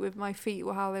that steep with my feet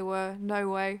or how they were. No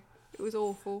way. It was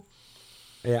awful.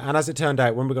 Yeah, and as it turned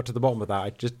out, when we got to the bottom of that, I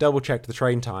just double-checked the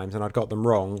train times, and I'd got them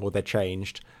wrong, or they'd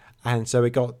changed. And so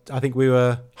I think we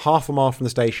were half a mile from the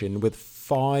station with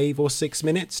 5 or 6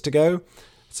 minutes to go.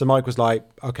 So Mike was like,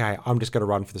 okay, I'm just going to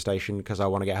run for the station because I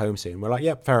want to get home soon. We're like,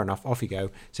 yep, fair enough, off you go.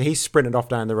 So he sprinted off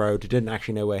down the road, didn't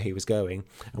actually know where he was going,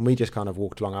 and we just kind of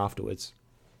walked along afterwards.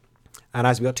 And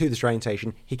as we got to the train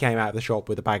station, he came out of the shop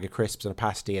with a bag of crisps and a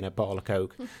pasty and a bottle of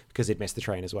Coke because he'd missed the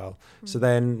train as well. So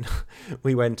then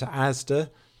we went to Asda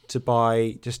to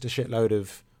buy just a shitload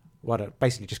of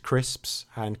basically just crisps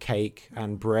and cake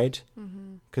and bread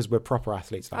because we're proper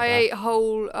athletes like I that. ate a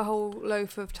whole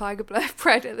loaf of Tiger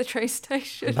bread at the train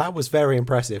station. That was very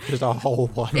impressive, just a whole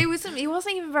one. It wasn't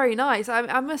even very nice.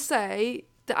 I must say,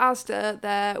 the Asda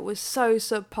there was so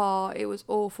subpar. It was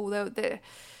awful.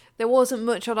 There wasn't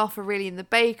much on offer really in the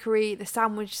bakery. The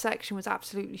sandwich section was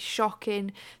absolutely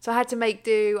shocking. So I had to make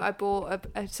do. I bought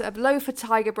a loaf of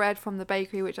Tiger bread from the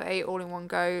bakery, which I ate all in one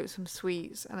go, some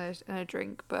sweets and a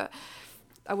drink. But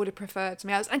I would have preferred to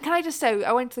me. And can I just say,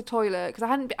 I went to the toilet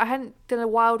because I hadn't done a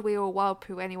wild wee or a wild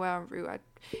poo anywhere en route.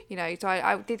 So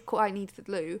I needed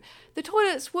the loo. The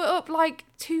toilets were up like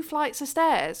 2 flights of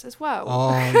stairs as well.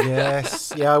 Oh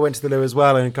yes, yeah. I went to the loo as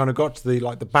well, and kind of got to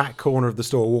the back corner of the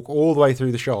store, walk all the way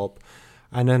through the shop,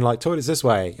 and then toilets this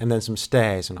way, and then some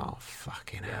stairs, and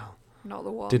fucking hell, not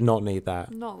the one. Did not need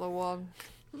that. Not the one.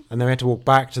 And then we had to walk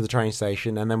back to the train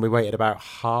station, and then we waited about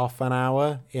half an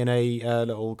hour in a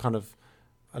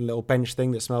little bench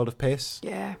thing that smelled of piss.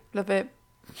 Yeah, love it.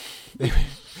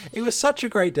 It was such a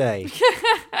great day.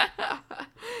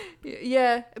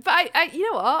 Yeah, but I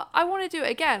you know what? I want to do it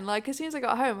again. Like, as soon as I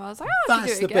got home, I was like, oh, I should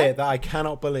do it again. That's the bit that I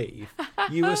cannot believe.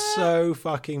 You were so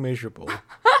fucking miserable.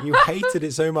 You hated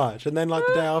it so much. And then, the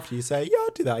day after, you say, yeah,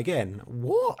 I'll do that again.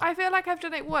 What? I feel like I've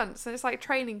done it once, and it's like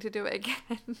training to do it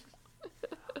again.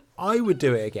 I would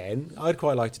do it again. I'd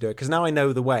quite like to do it, because now I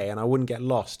know the way, and I wouldn't get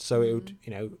lost. So it would,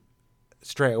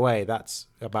 straight away, that's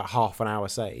about half an hour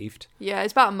saved. Yeah,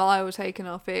 it's about a mile taken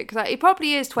off it, because it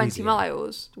probably is 20 Easier.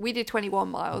 miles. We did 21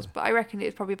 miles, but I reckon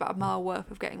it's probably about a mile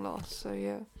worth of getting lost. So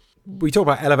yeah. We talked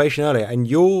about elevation earlier, and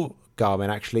your Garmin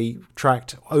actually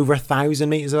tracked over 1,000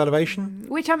 meters of elevation,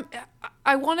 which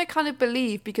I want to kind of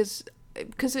believe because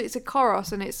it's a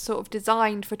Coros and it's sort of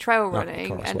designed for trail running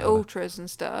Coros, and whatever. ultras and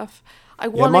stuff.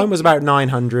 Mine was about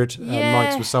 900. Yeah.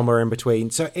 Mike's was somewhere in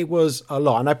between, so it was a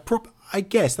lot. And I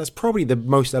guess that's probably the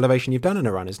most elevation you've done in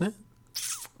a run, isn't it?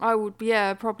 I would,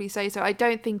 probably say so. I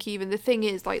don't think even, the thing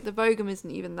is, the Vogum isn't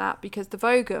even that, because the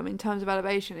Vogum, in terms of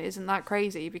elevation, isn't that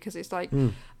crazy, because it's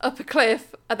up a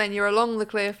cliff, and then you're along the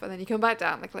cliff, and then you come back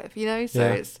down the cliff,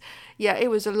 So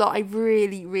it was a lot. I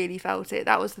really, really felt it.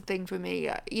 That was the thing for me.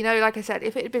 Like I said,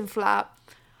 if it had been flat,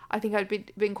 I think I'd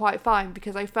been quite fine,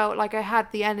 because I felt like I had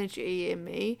the energy in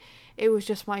me. It was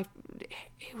just my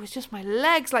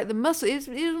legs, like the muscle. It was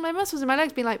my muscles in my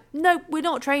legs being like, no, we're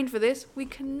not trained for this. We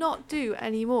cannot do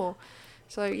anymore.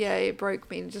 So yeah, it broke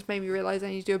me and just made me realise I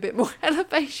need to do a bit more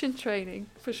elevation training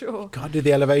for sure. God, do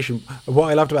the elevation. What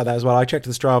I loved about that as well, I checked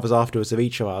the Stravas afterwards of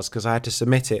each of ours because I had to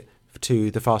submit it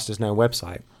to the fastest known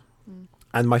website.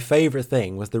 And my favourite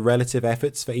thing was the relative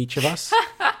efforts for each of us.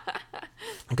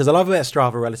 Because I love about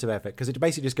Strava relative effort, because it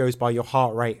basically just goes by your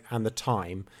heart rate and the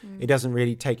time. It doesn't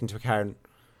really take into account,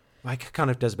 it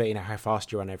kind of does a bit, how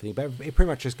fast you run and everything, but it pretty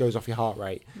much just goes off your heart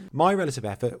rate. My relative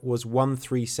effort was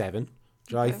 137,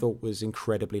 which I thought was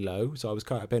incredibly low, so I was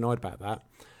quite a bit annoyed about that.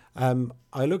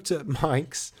 I looked at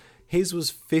Mike's. His was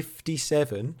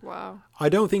 57. Wow. I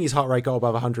don't think his heart rate got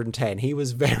above 110. He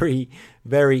was very,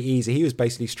 very easy. He was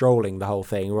basically strolling the whole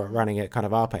thing, running at kind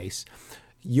of our pace.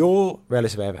 Your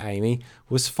relative effort, Amy,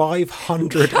 was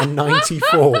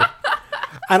 594.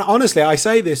 And honestly, I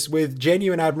say this with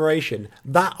genuine admiration.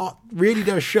 That really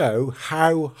does show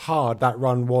how hard that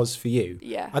run was for you.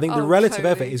 Yeah. I think the relative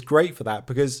totally. effort is great for that,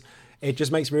 because it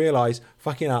just makes me realise,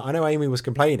 fucking hell, I know Amy was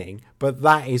complaining, but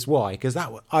that is why, because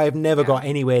I have never got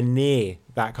anywhere near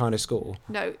that kind of score.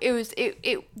 No,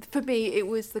 it for me, it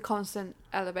was the constant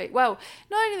elevate. Well,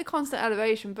 not only the constant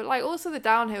elevation, but like also the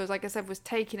downhills, like I said, was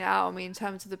taking it out on me in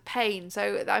terms of the pain.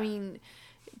 So, I mean,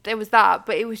 there was that,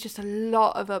 but it was just a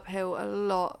lot of uphill, a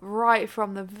lot, right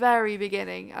from the very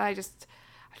beginning. I just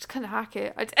couldn't hack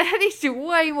it. I need to do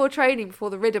way more training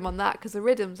before the rhythm on that, because the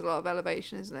rhythm's a lot of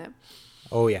elevation, isn't it?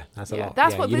 Oh yeah, that's a lot.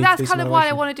 That's yeah, that's kind of why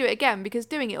I want to do it again, because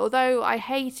doing it, although I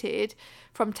hated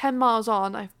from 10 miles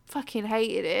on, I fucking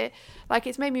hated it. Like,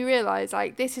 it's made me realise,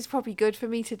 like, this is probably good for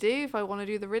me to do if I want to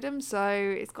do the rhythm, so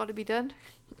it's got to be done.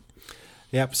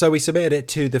 Yep, so we submitted it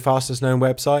to the fastest known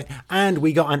website and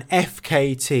we got an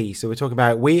FKT. So we're talking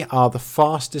about we are the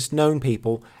fastest known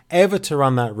people ever to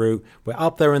run that route. We're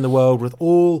up there in the world with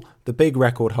all the big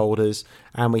record holders,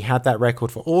 and we had that record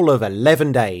for all of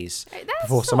 11 days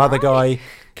before some other guy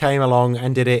came along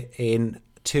and did it in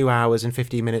 2 hours and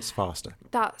 15 minutes faster.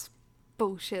 That's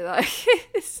bullshit, that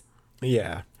is.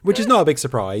 Yeah, which is not a big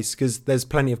surprise because there's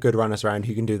plenty of good runners around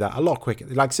who can do that a lot quicker.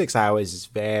 Like 6 hours is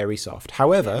very soft.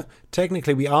 However,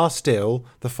 technically we are still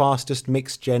the fastest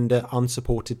mixed gender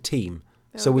unsupported team.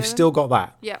 So we've still got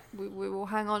that. Yeah, we will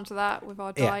hang on to that with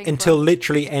our dying until breath.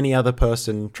 literally any other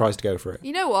person tries to go for it.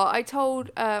 You know what? I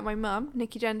told my mum,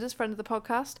 Nikki Genders, friend of the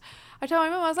podcast, I told my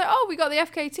mum, I was like, oh, we got the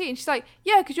FKT. And she's like,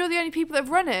 yeah, because you're the only people that have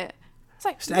run it. It's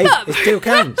like, Mum! It still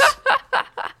counts.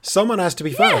 Someone has to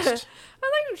be first.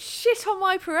 I don't shit on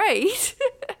my parade.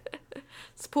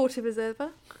 Supportive as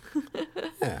ever.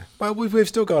 Yeah, well, we've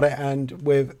still got it, and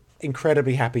we're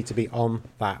incredibly happy to be on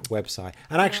that website.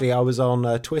 And actually, I was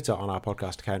on Twitter on our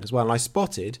podcast account as well, and I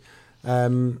spotted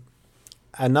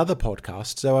another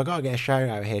podcast. So I got to get a shout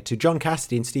out here to John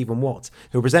Cassidy and Stephen Watts,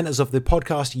 who are presenters of the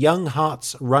podcast Young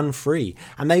Hearts Run Free,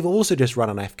 and they've also just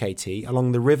run an FKT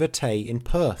along the River Tay in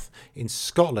Perth in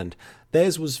Scotland.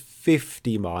 Theirs was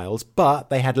 50 miles, but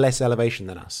they had less elevation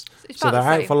than us. So they're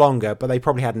out for longer, but they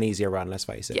probably had an easier run, let's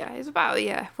face it. Yeah, it's about,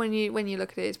 when you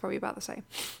look at it, it's probably about the same.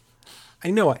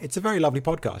 And you know what? It's a very lovely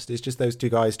podcast. It's just those two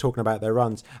guys talking about their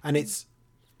runs. And it's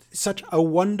such a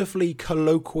wonderfully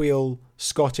colloquial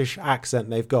Scottish accent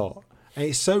they've got. And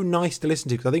it's so nice to listen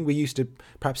to, because I think we're used to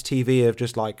perhaps TV of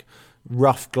just like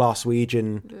rough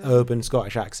Glaswegian urban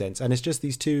Scottish accents. And it's just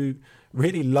these two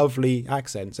really lovely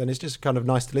accents, and it's just kind of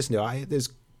nice to listen to. There's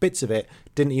bits of it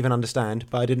didn't even understand,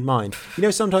 but I didn't mind. You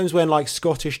know, sometimes when like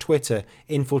Scottish Twitter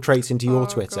infiltrates into your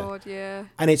Twitter, God, yeah.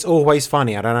 and it's always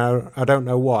funny. I don't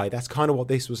know why. That's kind of what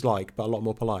this was like, but a lot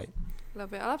more polite.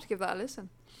 Love it. I'll have to give that a listen.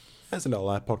 There's a little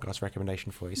podcast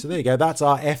recommendation for you. So there you go. That's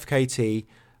our FKT,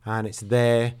 and it's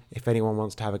there if anyone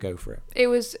wants to have a go for it. It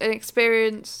was an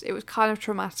experience. It was kind of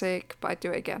traumatic, but I'd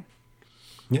do it again.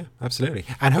 Yeah, absolutely.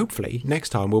 And hopefully next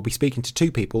time we'll be speaking to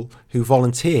two people who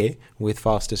volunteer with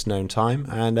Fastest Known Time,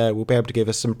 and we'll be able to give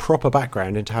us some proper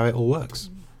background into how it all works.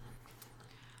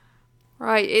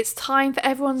 Right, it's time for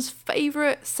everyone's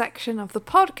favourite section of the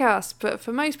podcast, but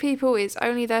for most people it's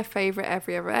only their favourite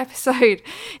every other episode.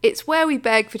 It's where we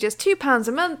beg for just £2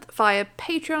 a month via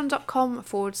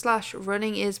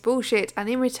patreon.com/runningisbullshit, and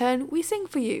in return we sing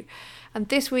for you. And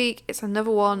this week it's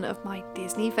another one of my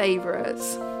Disney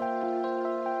favourites.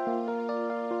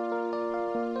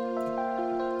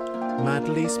 Matt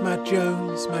Lees, Matt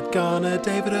Jones, Matt Garner,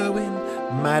 David Owen,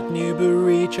 Matt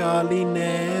Newbury, Charlie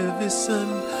Nevison,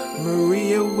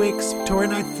 Maria Wicks, Victoria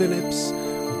Knight Phillips,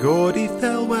 Gordy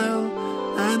Thelwell,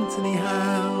 Anthony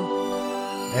Howe,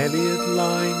 Elliot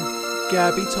Lyne,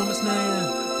 Gabby Thomas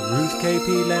Nair, Ruth KP,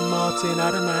 Len Martin,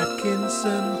 Adam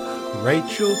Atkinson,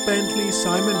 Rachel Bentley,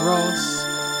 Simon Ross,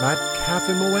 Matt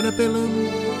Caffin, Morwenna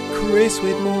Billum, Chris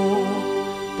Whitmore,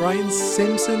 Brian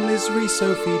Simpson, Liz Rees,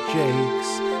 Sophie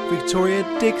Jakes, Victoria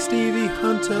Dick, Stevie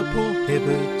Hunter, Paul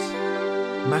Hibbert,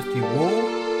 Matthew Wall,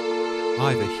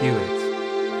 Ivor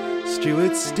Hewitt,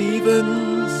 Stuart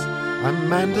Stevens,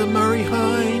 Amanda Murray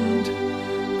Hind,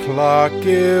 Clark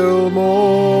Gilmore,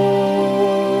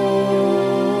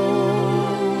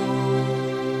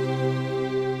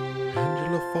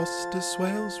 Angela Foster,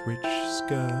 Swales, Rich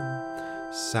Skirm,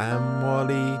 Sam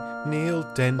Wally, Neil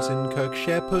Denton, Kirk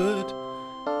Shepherd,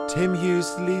 Tim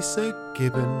Hughes, Lisa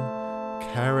Gibbon,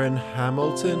 Karen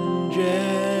Hamilton,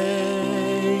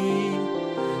 Jay,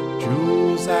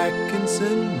 Jules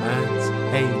Atkinson,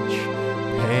 Matt H,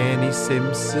 Penny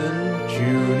Simpson,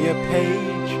 Julia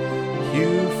Page,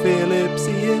 Hugh Phillips,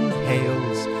 Ian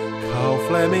Hales, Carl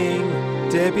Fleming,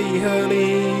 Debbie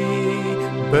Hurley,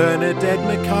 Bernadette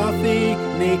McCarthy,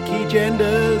 Nikki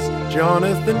Genders,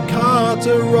 Jonathan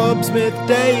Carter, Rob Smith,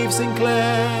 Dave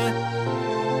Sinclair,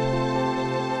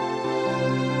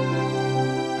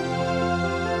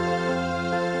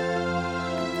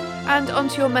 And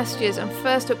onto your messages. And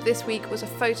first up this week was a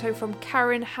photo from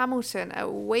Karen Hamilton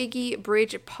at Wagey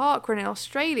Bridge Parkrun in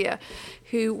Australia,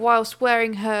 who, whilst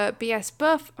wearing her BS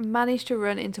buff, managed to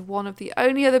run into one of the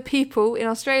only other people in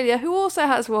Australia who also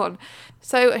has one.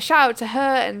 So a shout out to her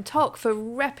and Tok for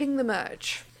repping the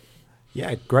merch.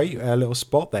 Yeah, great little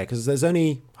spot there, because there's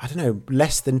only, I don't know,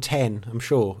 less than 10, I'm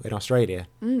sure, in Australia.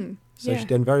 So she's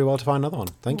done very well to find another one.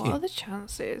 Thank you. What are the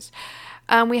chances?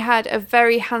 And we had a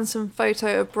very handsome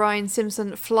photo of Brian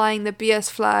Simpson flying the BS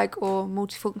flag, or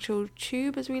multifunctional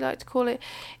tube as we like to call it,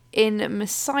 in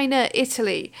Messina,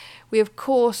 Italy. We of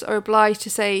course are obliged to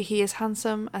say he is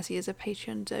handsome, as he is a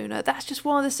Patreon donor. That's just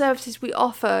one of the services we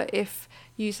offer. If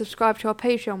you subscribe to our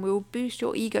Patreon, we will boost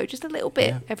your ego just a little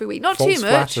bit every week. Not False too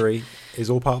much. Flattery is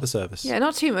all part of the service. Yeah,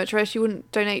 not too much, or else you wouldn't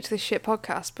donate to this shit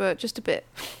podcast, but just a bit.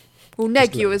 We'll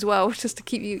neg you as well, just to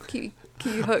keep you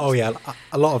hooked. Oh yeah,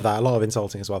 a lot of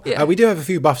insulting as well. Yeah. We do have a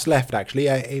few buffs left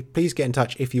actually. Please get in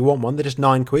touch if you want one. They're just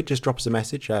 £9. Just drop us a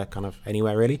message, kind of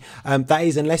anywhere really. That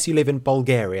is unless you live in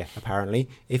Bulgaria, apparently.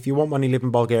 If you want one, you live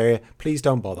in Bulgaria, please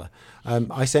don't bother.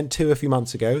 I sent 2 a few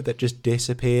months ago that just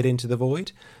disappeared into the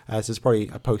void. So there's probably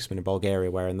a postman in Bulgaria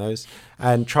wearing those.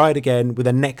 And tried again with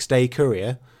a next day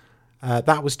courier.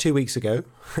 That was 2 weeks ago.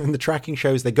 And the tracking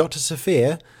shows they got to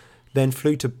Sofia, then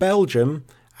flew to Belgium,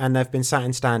 and they've been sat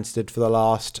in Stansted for the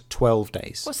last 12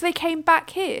 days. What, so they came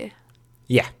back here?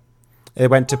 Yeah. They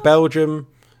went to Belgium,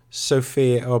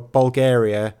 Sofia, or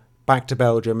Bulgaria, back to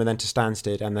Belgium, and then to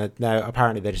Stansted, and now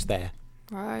apparently they're just there.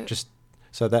 Right.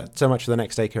 So much for the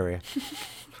next day courier.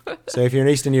 So if you're in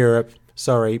Eastern Europe,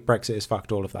 sorry, Brexit has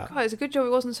fucked all of that. God, it's a good job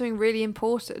it wasn't something really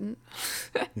important.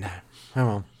 No. Oh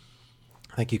well.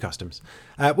 Thank you, Customs.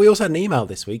 We also had an email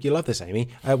this week. You love this, Amy.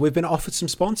 We've been offered some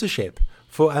sponsorship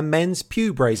for a men's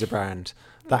pube razor brand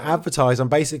that advertise on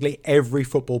basically every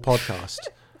football podcast.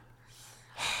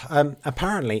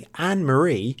 Apparently,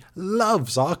 Anne-Marie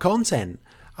loves our content.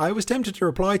 I was tempted to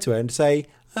reply to her and say,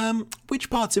 which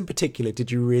parts in particular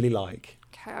did you really like?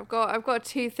 Okay, I've got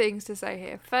 2 things to say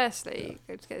here. Firstly,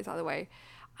 let's get this out of the way.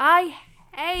 I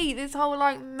hate this whole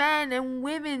men and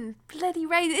women bloody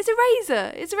razor. It's a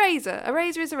razor. It's a razor. A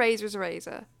razor is a razor is a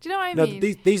razor. Do you know what I mean?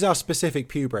 No, these are specific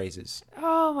pube razors.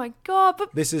 Oh my God.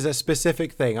 But this is a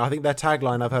specific thing. I think their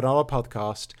tagline I've heard on our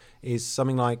podcast is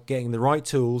something like getting the right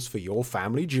tools for your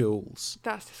family jewels.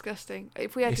 That's disgusting.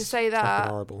 If we had to say fucking that,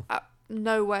 horrible.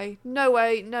 No way,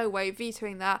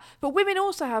 vetoing that. But women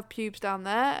also have pubes down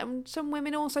there, and some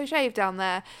women also shave down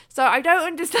there. So I don't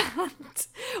understand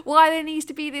why there needs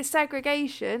to be this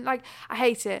segregation. Like, I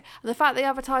hate it. And the fact they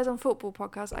advertise on football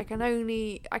podcasts,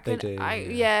 They do,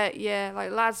 yeah.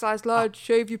 Like, lads,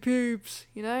 shave your pubes,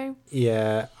 you know?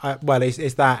 Yeah,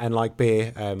 it's that and like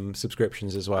beer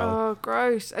subscriptions as well. Oh,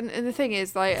 gross. And the thing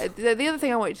is, like, the other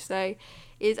thing I wanted to say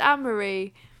is,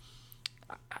 Anne-Marie,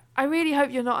 I really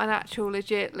hope you're not an actual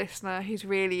legit listener who's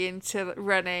really into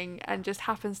running and just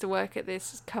happens to work at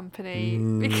this company.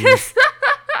 Because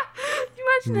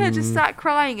you imagine her just sat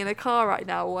crying in a car right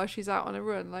now while she's out on a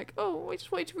run. Like, I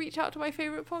just wanted to reach out to my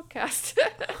favourite podcast.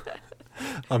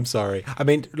 I'm sorry. I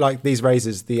mean, like these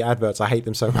razors, the adverts, I hate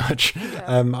them so much.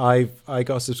 Yeah. I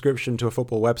got a subscription to a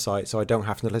football website, so I don't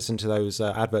have to listen to those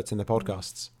adverts in the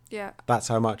podcasts. Yeah. That's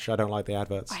how much I don't like the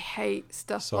adverts. I hate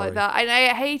stuff like that. And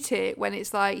I hate it when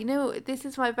it's like, this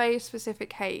is my very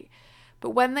specific hate. But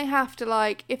when they have to,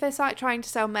 like, if they're like trying to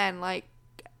sell men, like,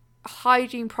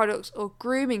 hygiene products or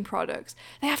grooming products,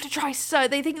 they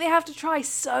think they have to try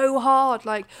so hard.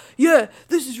 Like, yeah,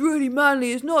 this is really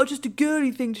manly. It's not just a girly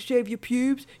thing to shave your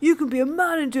pubes. You can be a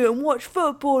man and do it and watch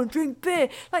football and drink beer.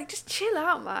 Like, just chill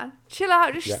out, man. Chill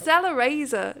out. Just sell a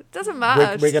razor. It doesn't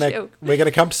matter. We're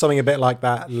gonna come to something a bit like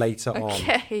that later on.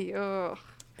 Okay. Oh.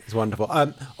 It's wonderful.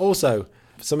 Also,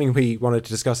 something we wanted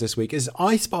to discuss this week is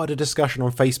I spotted a discussion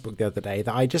on Facebook the other day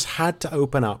that I just had to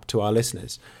open up to our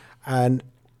listeners, and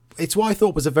it's what I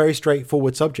thought was a very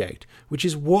straightforward subject, which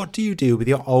is, what do you do with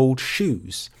your old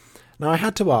shoes? Now, I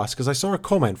had to ask because I saw a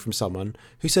comment from someone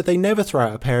who said they never throw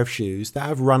out a pair of shoes that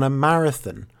have run a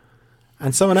marathon.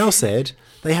 And someone else said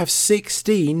they have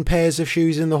 16 pairs of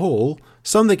shoes in the hall,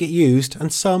 some that get used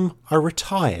and some are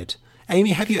retired.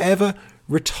 Amy, have you ever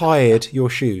retired your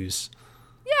shoes?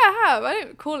 Yeah, I have. I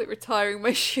don't call it retiring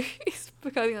my shoes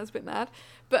because I think that's a bit mad.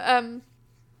 But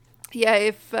yeah,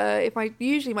 if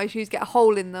usually my shoes get a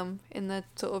hole in them in the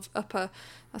sort of upper,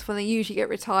 that's when they usually get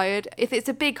retired. If it's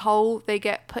a big hole, they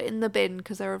get put in the bin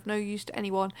because they're of no use to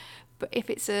anyone. But if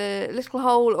it's a little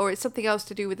hole or it's something else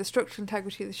to do with the structural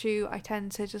integrity of the shoe, I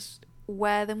tend to just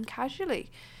wear them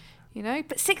casually. You know,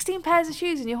 but 16 pairs of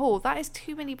shoes in your haul, that is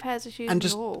too many pairs of shoes And in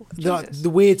just your haul. the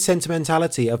weird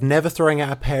sentimentality of never throwing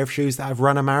out a pair of shoes that have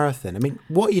run a marathon. I mean,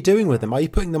 what are you doing with them? Are you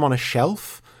putting them on a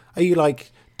shelf? Are you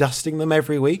like dusting them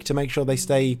every week to make sure they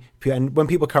stay pure? And when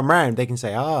people come round, they can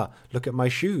say, look at my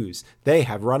shoes. They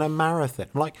have run a marathon.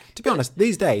 I'm like, to be honest,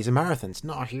 these days, a marathon's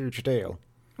not a huge deal.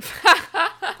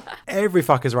 Every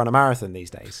fucker's run a marathon these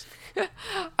days.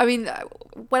 I mean,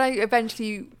 when I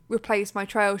eventually replaced my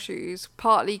trail shoes,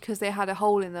 partly because they had a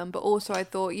hole in them, but also I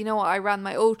thought, you know what, I ran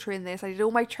my ultra in this, I did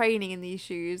all my training in these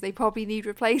shoes, they probably need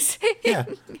replacing. Yeah.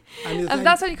 And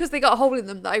that's only because they got a hole in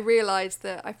them that I realised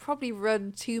that I've probably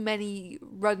run too many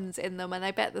runs in them, and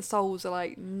I bet the soles are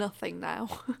like nothing now.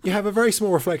 You have a very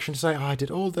small reflection to say, I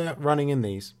did all that running in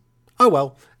these. Oh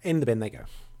well, in the bin they go.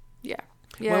 Yeah.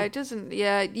 Yeah, Well, it doesn't.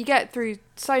 Yeah, you get through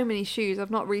so many shoes. I'm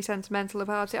not really sentimental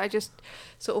about it. I just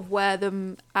sort of wear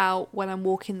them out when I'm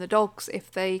walking the dogs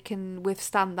if they can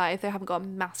withstand that. If they haven't got a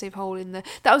massive hole in the.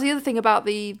 That was the other thing about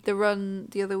the run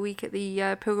the other week at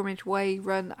the Pilgrimage Way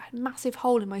run. I had a massive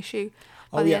hole in my shoe.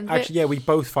 Oh yeah, actually, yeah, we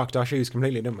both fucked our shoes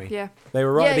completely, didn't we? Yeah. They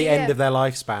were right at the Yeah, end yeah. of their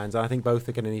lifespans, and I think both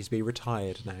are going to need to be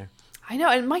retired now. I know,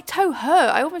 and my toe hurt.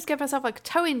 I almost gave myself like a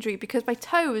toe injury because my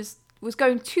toe was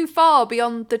going too far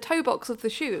beyond the toe box of the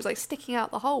shoe. It was like sticking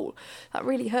out the hole. That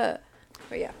really hurt.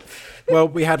 But yeah. Well,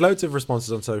 we had loads of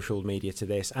responses on social media to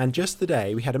this, and just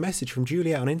today we had a message from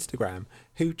Juliet on Instagram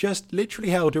who just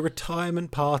literally held a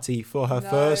retirement party for her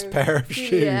first pair of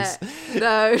shoes.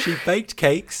 No. She baked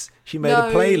cakes, she made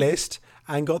a playlist,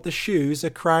 and got the shoes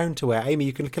a crown to wear. Amy,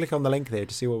 you can click on the link there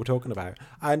to see what we're talking about.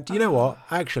 And you know what?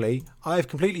 Actually, I've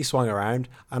completely swung around,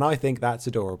 and I think that's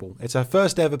adorable. It's her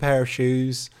first ever pair of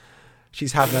shoes.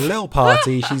 She's having a little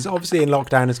party. She's obviously in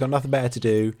lockdown, has got nothing better to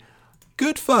do.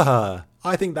 Good for her.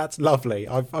 I think that's lovely.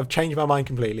 I've changed my mind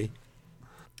completely.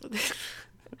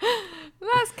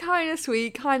 That's kind of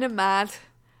sweet, kind of mad.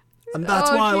 And that's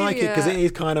why I like it, because it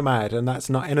is kind of mad, and that's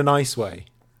not in a nice way.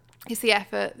 It's the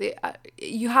effort.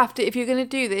 You have to, if you're going to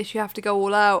do this, you have to go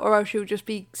all out, or else you'll just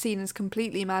be seen as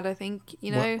completely mad, I think,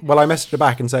 you know? Well, I messaged her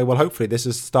back and say, well, hopefully this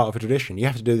is the start of a tradition. You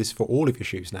have to do this for all of your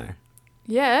shoes now.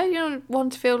 Yeah, you don't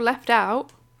want to feel left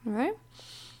out, right?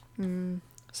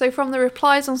 So from the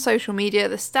replies on social media,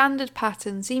 the standard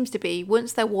pattern seems to be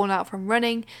once they're worn out from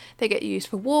running, they get used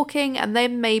for walking, and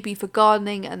then maybe for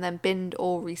gardening, and then binned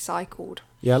or recycled.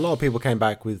 Yeah, a lot of people came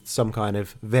back with some kind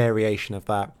of variation of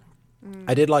that.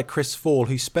 I did like Chris Fall,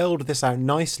 who spelled this out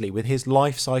nicely with his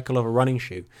life cycle of a running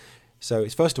shoe. So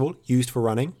it's first of all used for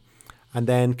running, and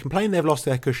then complain they've lost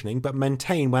their cushioning, but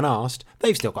maintain when asked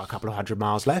they've still got a couple of 100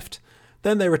 miles left.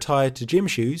 Then they retire to gym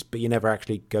shoes, but you never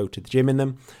actually go to the gym in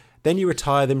them. Then you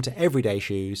retire them to everyday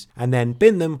shoes, and then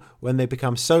bin them when they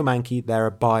become so manky they're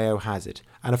a biohazard.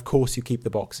 And of course you keep the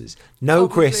boxes. No,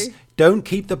 Obviously. Chris, don't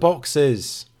keep the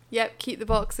boxes. Yep, keep the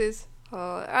boxes.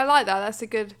 Oh, I like that. That's a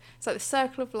good. It's like the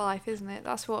circle of life, isn't it?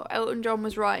 That's what Elton John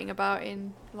was writing about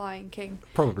in Lion King.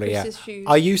 Probably, yeah. Chris's shoes.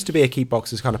 I used to be a keep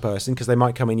boxes kind of person because they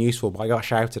might come in useful, but I got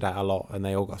shouted at a lot and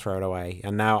they all got thrown away.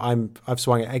 And now I've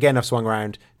swung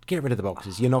around. Get rid of the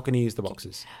boxes. You're not going to use the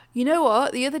boxes. You know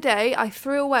what? The other day I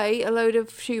threw away a load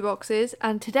of shoe boxes,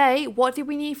 and today, what did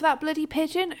we need for that bloody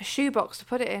pigeon? A shoe box to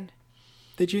put it in.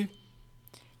 Did you?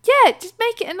 Yeah, just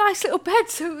make it a nice little bed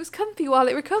so it was comfy while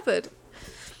it recovered.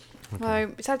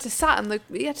 Okay. It had to sit on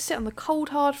the cold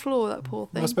hard floor. That poor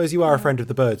thing. I suppose you are a friend of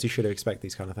the birds. You should expect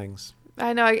these kind of things.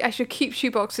 I know. I should keep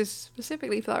shoe boxes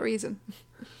specifically for that reason.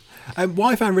 And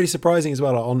what I found really surprising as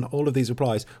well on all of these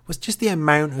replies was just the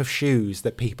amount of shoes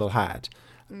that people had.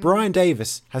 Brian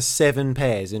Davis has 7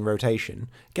 pairs in rotation.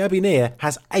 Gabby Neer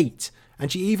has 8.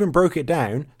 And she even broke it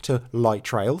down to light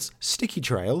trails, sticky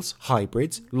trails,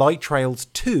 hybrids, light trails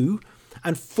 2,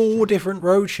 and 4 different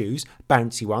road shoes,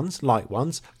 bouncy ones, light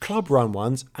ones, club run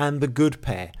ones, and the good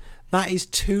pair. That is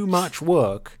too much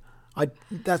work.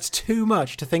 That's too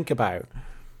much to think about.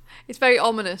 It's very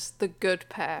ominous, the good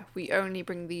pair. We only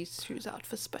bring these shoes out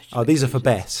for special Oh, these are for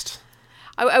occasions. best.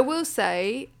 I will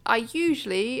say, I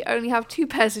usually only have 2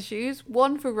 pairs of shoes,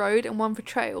 one for road and one for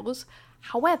trails.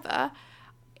 However,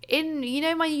 in,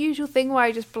 my usual thing where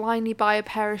I just blindly buy a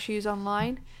pair of shoes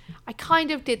online, I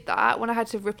kind of did that when I had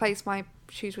to replace my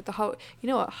shoes with the hole. You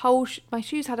know what? My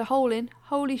shoes had a hole in.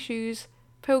 Holy shoes.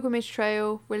 Pilgrimage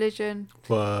Trail, religion.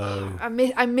 Whoa.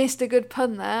 I missed a good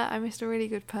pun there. I missed a really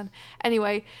good pun.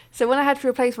 Anyway, so when I had to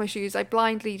replace my shoes, I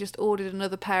blindly just ordered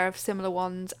another pair of similar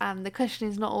ones, and the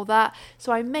cushioning's not all that.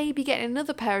 So I may be getting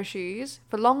another pair of shoes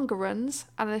for longer runs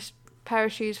and a pair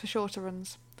of shoes for shorter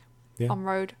runs. on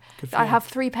road. Good for I you. have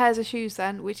 3 pairs of shoes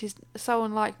then, which is so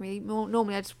unlike me.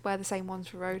 Normally I just wear the same ones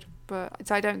for road, but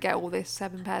so I don't get all this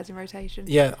 7 pairs in rotation.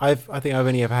 Yeah, I think I've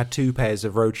only ever had 2 pairs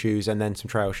of road shoes and then some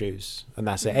trail shoes, and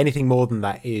that's it. Anything more than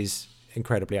that is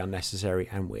incredibly unnecessary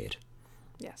and weird.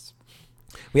 Yes.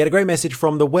 We had a great message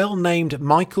from the well-named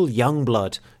Michael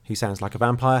Youngblood, who sounds like a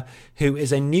vampire, who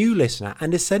is a new listener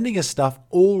and is sending us stuff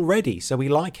already, so we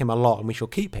like him a lot and we shall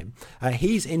keep him.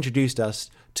 He's introduced us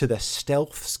to the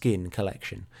Stealth Skin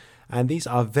collection, and these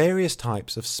are various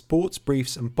types of sports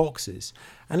briefs and boxers.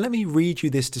 And let me read you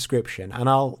this description, and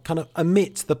I'll kind of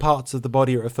omit the parts of the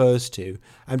body it refers to,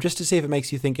 just to see if it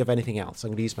makes you think of anything else. I'm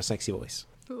going to use my sexy voice.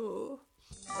 Ooh.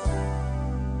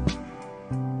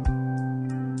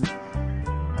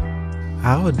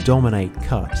 Our Dominate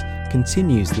cut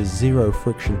continues the zero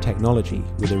friction technology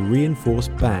with a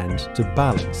reinforced band to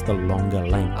balance the longer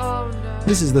length. Oh no.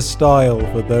 This is the style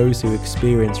for those who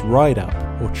experience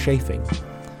ride-up or chafing.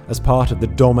 As part of the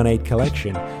Dominate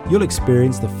collection, you'll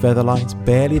experience the Featherlight's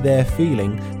barely there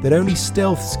feeling that only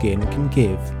Stealth Skin can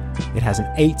give. It has an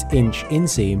 8-inch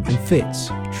inseam and fits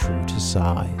true to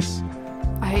size.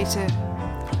 I hate it.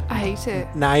 I hate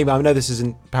it. Now, Amy, I know this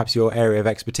isn't perhaps your area of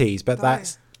expertise, but No.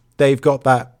 they've got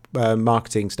that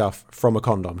marketing stuff from a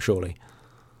condom, surely.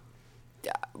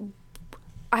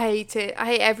 I hate it. I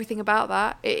hate everything about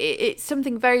that. It's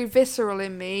something very visceral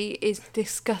in me is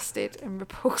disgusted and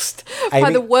repulsed by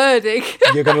Amy, the wording.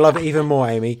 You're going to love it even more,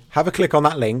 Amy. Have a click on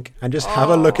that link and just have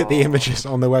a look at the images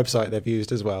on the website they've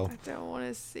used as well. I don't want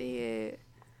to see it.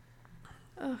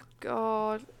 Oh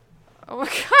God. Oh my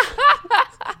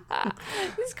God.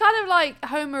 It's kind of like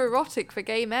homoerotic for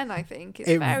gay men, I think.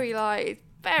 It's very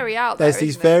out there. There's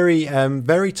these very,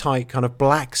 very tight kind of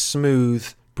black,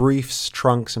 smooth briefs,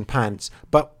 trunks and pants,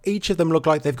 but each of them look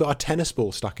like they've got a tennis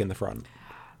ball stuck in the front.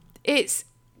 It's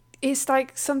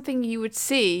like something you would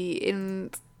see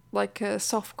in like a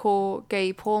softcore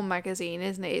gay porn magazine,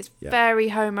 isn't it? It's very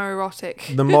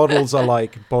homoerotic. The models are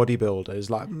like bodybuilders,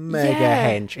 like mega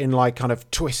Yeah. hench in like kind of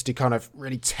twisty, kind of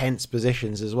really tense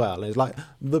positions as well. And it's like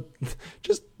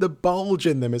just the bulge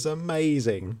in them is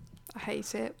amazing. I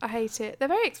hate it. I hate it. They're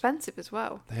very expensive as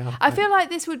well. They are. I feel like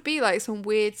this would be like some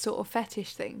weird sort of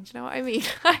fetish thing. Do you know what I mean?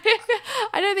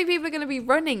 I don't think people are going to be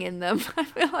running in them. I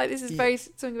feel like this is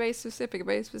something very specific, a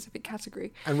very specific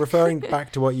category. And referring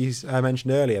back to what you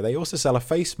mentioned earlier, they also sell a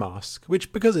face mask,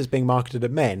 which, because it's being marketed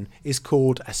at men, is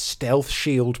called a Stealth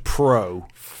Shield Pro.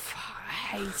 I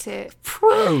hate it.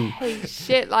 Pro. I hate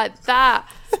shit like that.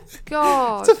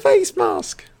 God. It's a face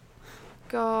mask.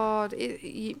 God. Don't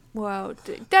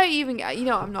even. You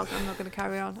know, I'm not going to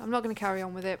carry on. I'm not going to carry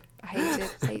on with it. I hate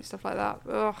it. I hate stuff like that.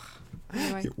 Ugh.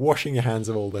 Anyway. You're washing your hands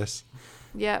of all this.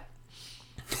 Yep.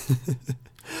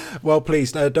 Well,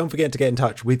 please don't forget to get in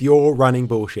touch with your running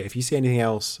bullshit. If you see anything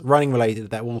else running related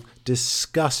that will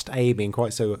disgust Amy in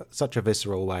such a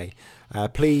visceral way,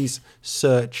 please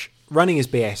search Running is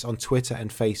BS on Twitter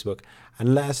and Facebook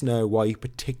and let us know why you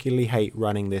particularly hate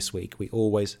running this week. We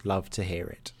always love to hear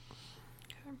it.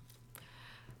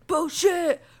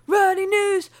 Bullshit running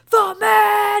news for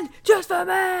men, just for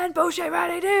men. Bullshit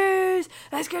running news.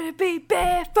 There's gonna be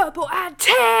beer, football, and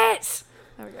tits.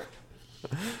 There we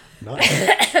go.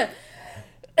 Nice.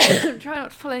 I'm trying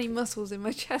not to pull any muscles in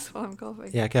my chest while I'm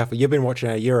coughing. Yeah, careful. You've been watching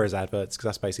Euros adverts because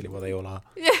that's basically what they all are.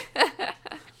 Yeah.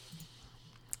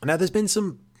 Now, there's been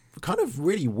some kind of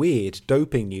really weird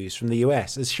doping news from the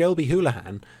US as Shelby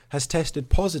Houlihan has tested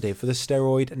positive for the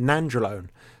steroid nandrolone,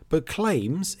 but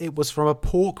claims it was from a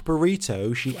pork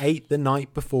burrito she ate the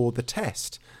night before the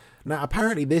test. Now,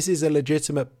 apparently this is a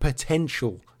legitimate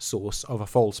potential source of a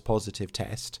false positive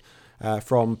test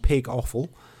from pig offal,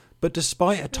 but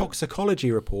despite a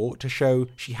toxicology report to show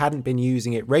she hadn't been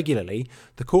using it regularly,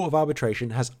 the Court of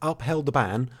Arbitration has upheld the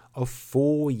ban of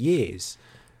 4 years.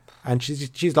 And she's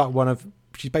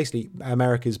basically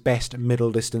America's best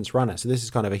middle distance runner, so this is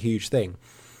kind of a huge thing.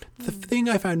 The thing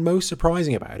I found most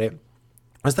surprising about it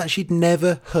was that she'd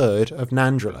never heard of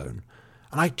nandrolone.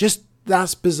 And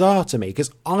that's bizarre to me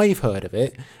because I've heard of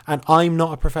it and I'm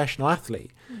not a professional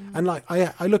athlete. And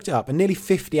I looked it up and nearly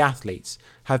 50 athletes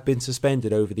have been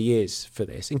suspended over the years for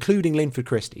this, including Linford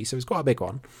Christie, so it's quite a big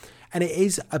one. And it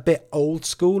is a bit old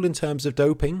school in terms of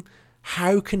doping.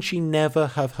 How can she never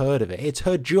have heard of it? It's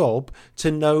her job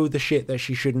to know the shit that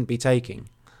she shouldn't be taking.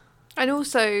 And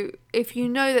also, if you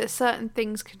know that certain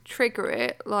things can trigger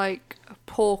it, like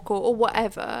pork or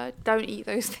whatever, don't eat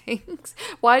those things.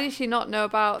 Why does she not know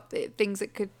about the things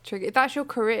that could trigger it? That's your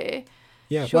career.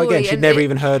 Yeah, surely. well, again, she'd never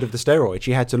even heard of the steroid.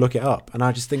 She had to look it up. And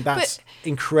I just think that's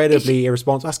incredibly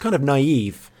irresponsible. That's kind of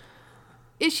naive.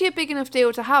 is she a big enough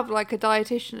deal to have like a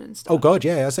dietitian and stuff? Oh God,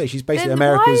 yeah, I say she's basically Then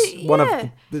America's why- one yeah.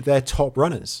 of their top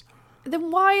runners.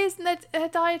 Then why isn't her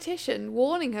dietitian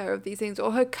warning her of these things,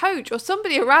 or her coach, or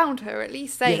somebody around her at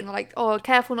least saying like, "Oh,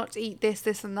 careful not to eat this,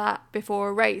 this, and that before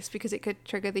a race because it could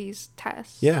trigger these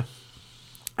tests." Yeah.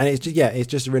 And it's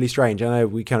just really strange. I know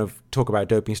we kind of talk about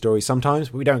doping stories sometimes,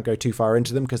 but we don't go too far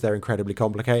into them because they're incredibly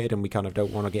complicated and we kind of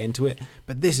don't want to get into it.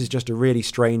 But this is just a really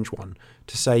strange one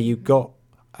to say you got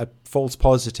a false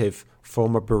positive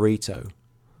from a burrito.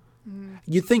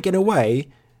 You'd think in a way,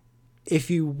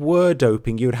 if you were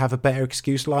doping, you would have a better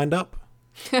excuse lined up.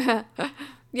 Yeah.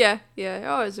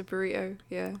 Oh, it's a burrito.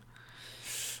 Yeah.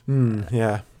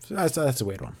 Yeah. So that's a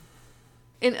weird one.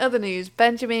 In other news,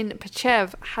 Benjamin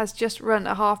Pachev has just run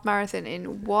a half marathon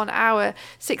in 1 hour,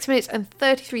 6 minutes and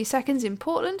 33 seconds in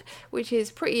Portland, which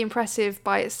is pretty impressive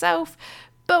by itself.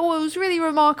 But what was really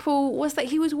remarkable was that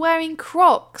he was wearing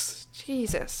Crocs.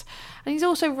 Jesus. And he's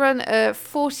also run a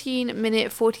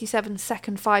 14-minute,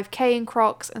 47-second 5K in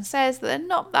Crocs and says that they're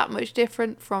not that much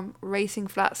different from racing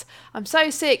flats. I'm so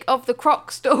sick of the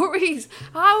Croc stories.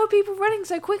 How are people running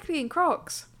so quickly in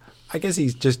Crocs? I guess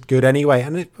he's just good anyway.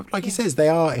 And like he says,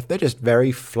 if they're just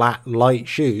very flat, light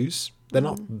shoes, they're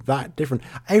not that different.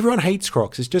 Everyone hates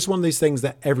Crocs. It's just one of those things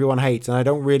that everyone hates. And I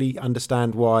don't really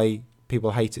understand why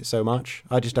people hate it so much.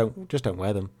 I just don't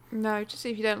wear them. No, just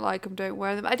if you don't like them, don't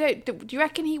wear them. Do you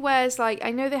reckon he wears, like,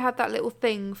 I know they had that little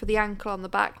thing for the ankle on the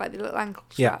back, like the little ankle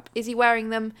strap. Yeah. Is he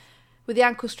wearing them with the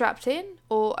ankle strapped in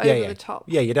or over the top?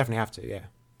 Yeah, you definitely have to, yeah.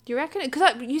 Do you reckon?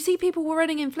 Because you see people were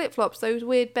running in flip-flops, those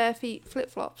weird bare feet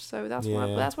flip-flops. So that's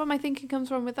where my thinking comes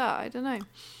from with that. I don't know.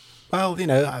 Well,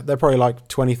 they're probably like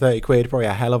 20, 30 quid, probably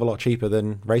a hell of a lot cheaper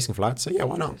than racing flats. So yeah,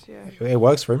 why not? Yeah. It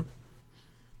works for him.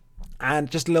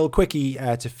 And just a little quickie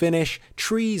to finish.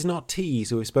 Trees Not Teas,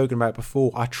 who we've spoken about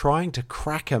before, are trying to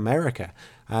crack America.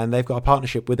 And they've got a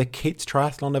partnership with a kids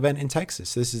triathlon event in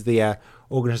Texas. This is the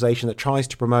organisation that tries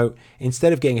to promote,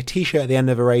 instead of getting a t-shirt at the end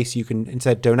of a race, you can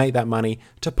instead donate that money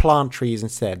to plant trees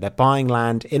instead. They're buying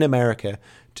land in America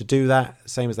to do that,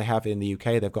 same as they have in the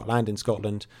UK. They've got land in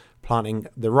Scotland, planting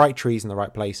the right trees in the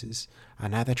right places.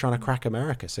 And now they're trying to crack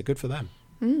America. So good for them.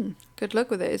 Good luck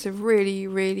with it. It's a really,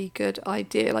 really good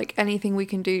idea. Like anything we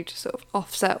can do to sort of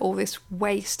offset all this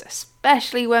waste,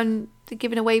 especially when they're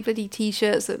giving away bloody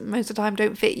t-shirts that most of the time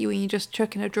don't fit you and you just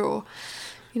chuck in a drawer.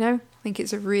 I think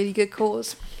it's a really good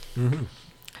cause. Mm-hmm.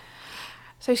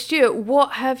 So Stuart,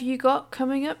 what have you got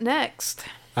coming up next?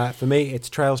 For me, it's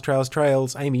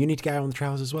trails. Amy, you need to get out on the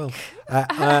trails as well.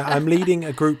 I'm leading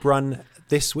a group run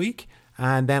this week.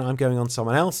 And then I'm going on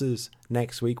someone else's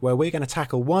next week where we're going to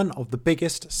tackle one of the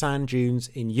biggest sand dunes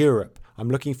in Europe. I'm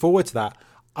looking forward to that.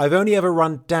 I've only ever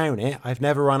run down it. I've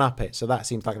never run up it. So that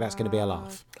seems like that's going to be a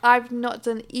laugh. I've not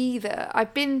done either.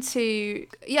 I've been to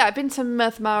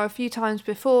Merthyr Mawr a few times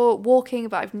before walking,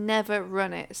 but I've never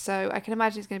run it. So I can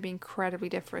imagine it's going to be incredibly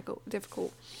difficult.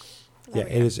 Yeah,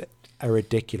 it is a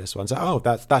ridiculous one. So,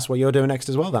 that's what you're doing next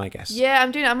as well then, I guess. Yeah,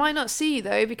 I'm doing it. I might not see you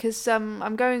though, because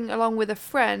I'm going along with a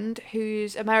friend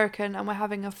who's American, and we're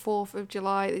having a 4th of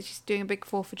July. She's doing a big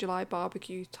 4th of July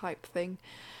barbecue type thing.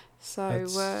 So,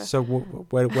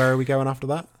 where are we going after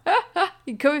that?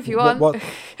 You can come if you want.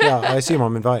 Yeah, I assume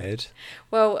I'm invited.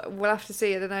 Well, we'll have to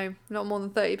see. I don't know. Not more than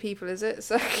 30 people, is it?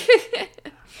 So.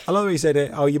 I love how you said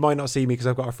it. Oh, you might not see me because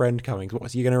I've got a friend coming.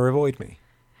 What, are you going to avoid me?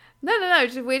 No.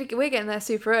 We're getting there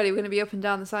super early. We're going to be up and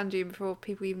down the sand dune before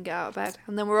people even get out of bed.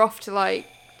 And then we're off to,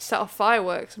 set off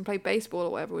fireworks and play baseball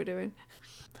or whatever we're doing.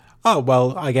 Oh,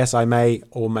 well, I guess I may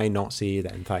or may not see you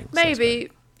then. Thanks. Maybe.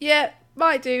 Yeah,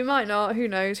 might do, might not. Who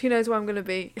knows? Who knows where I'm going to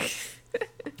be?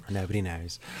 Nobody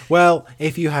knows. Well,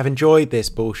 if you have enjoyed this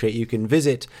bullshit, you can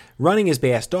visit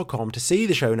runningisbs.com to see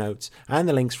the show notes and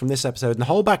the links from this episode and the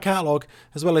whole back catalogue,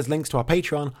 as well as links to our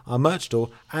Patreon, our merch store,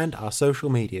 and our social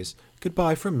medias.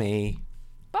 Goodbye from me.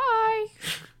 Bye.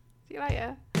 See you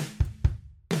later.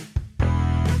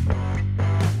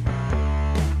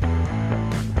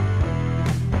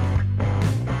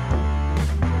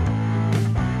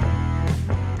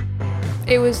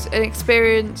 It was an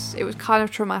experience. It was kind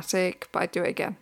of traumatic, but I'd do it again.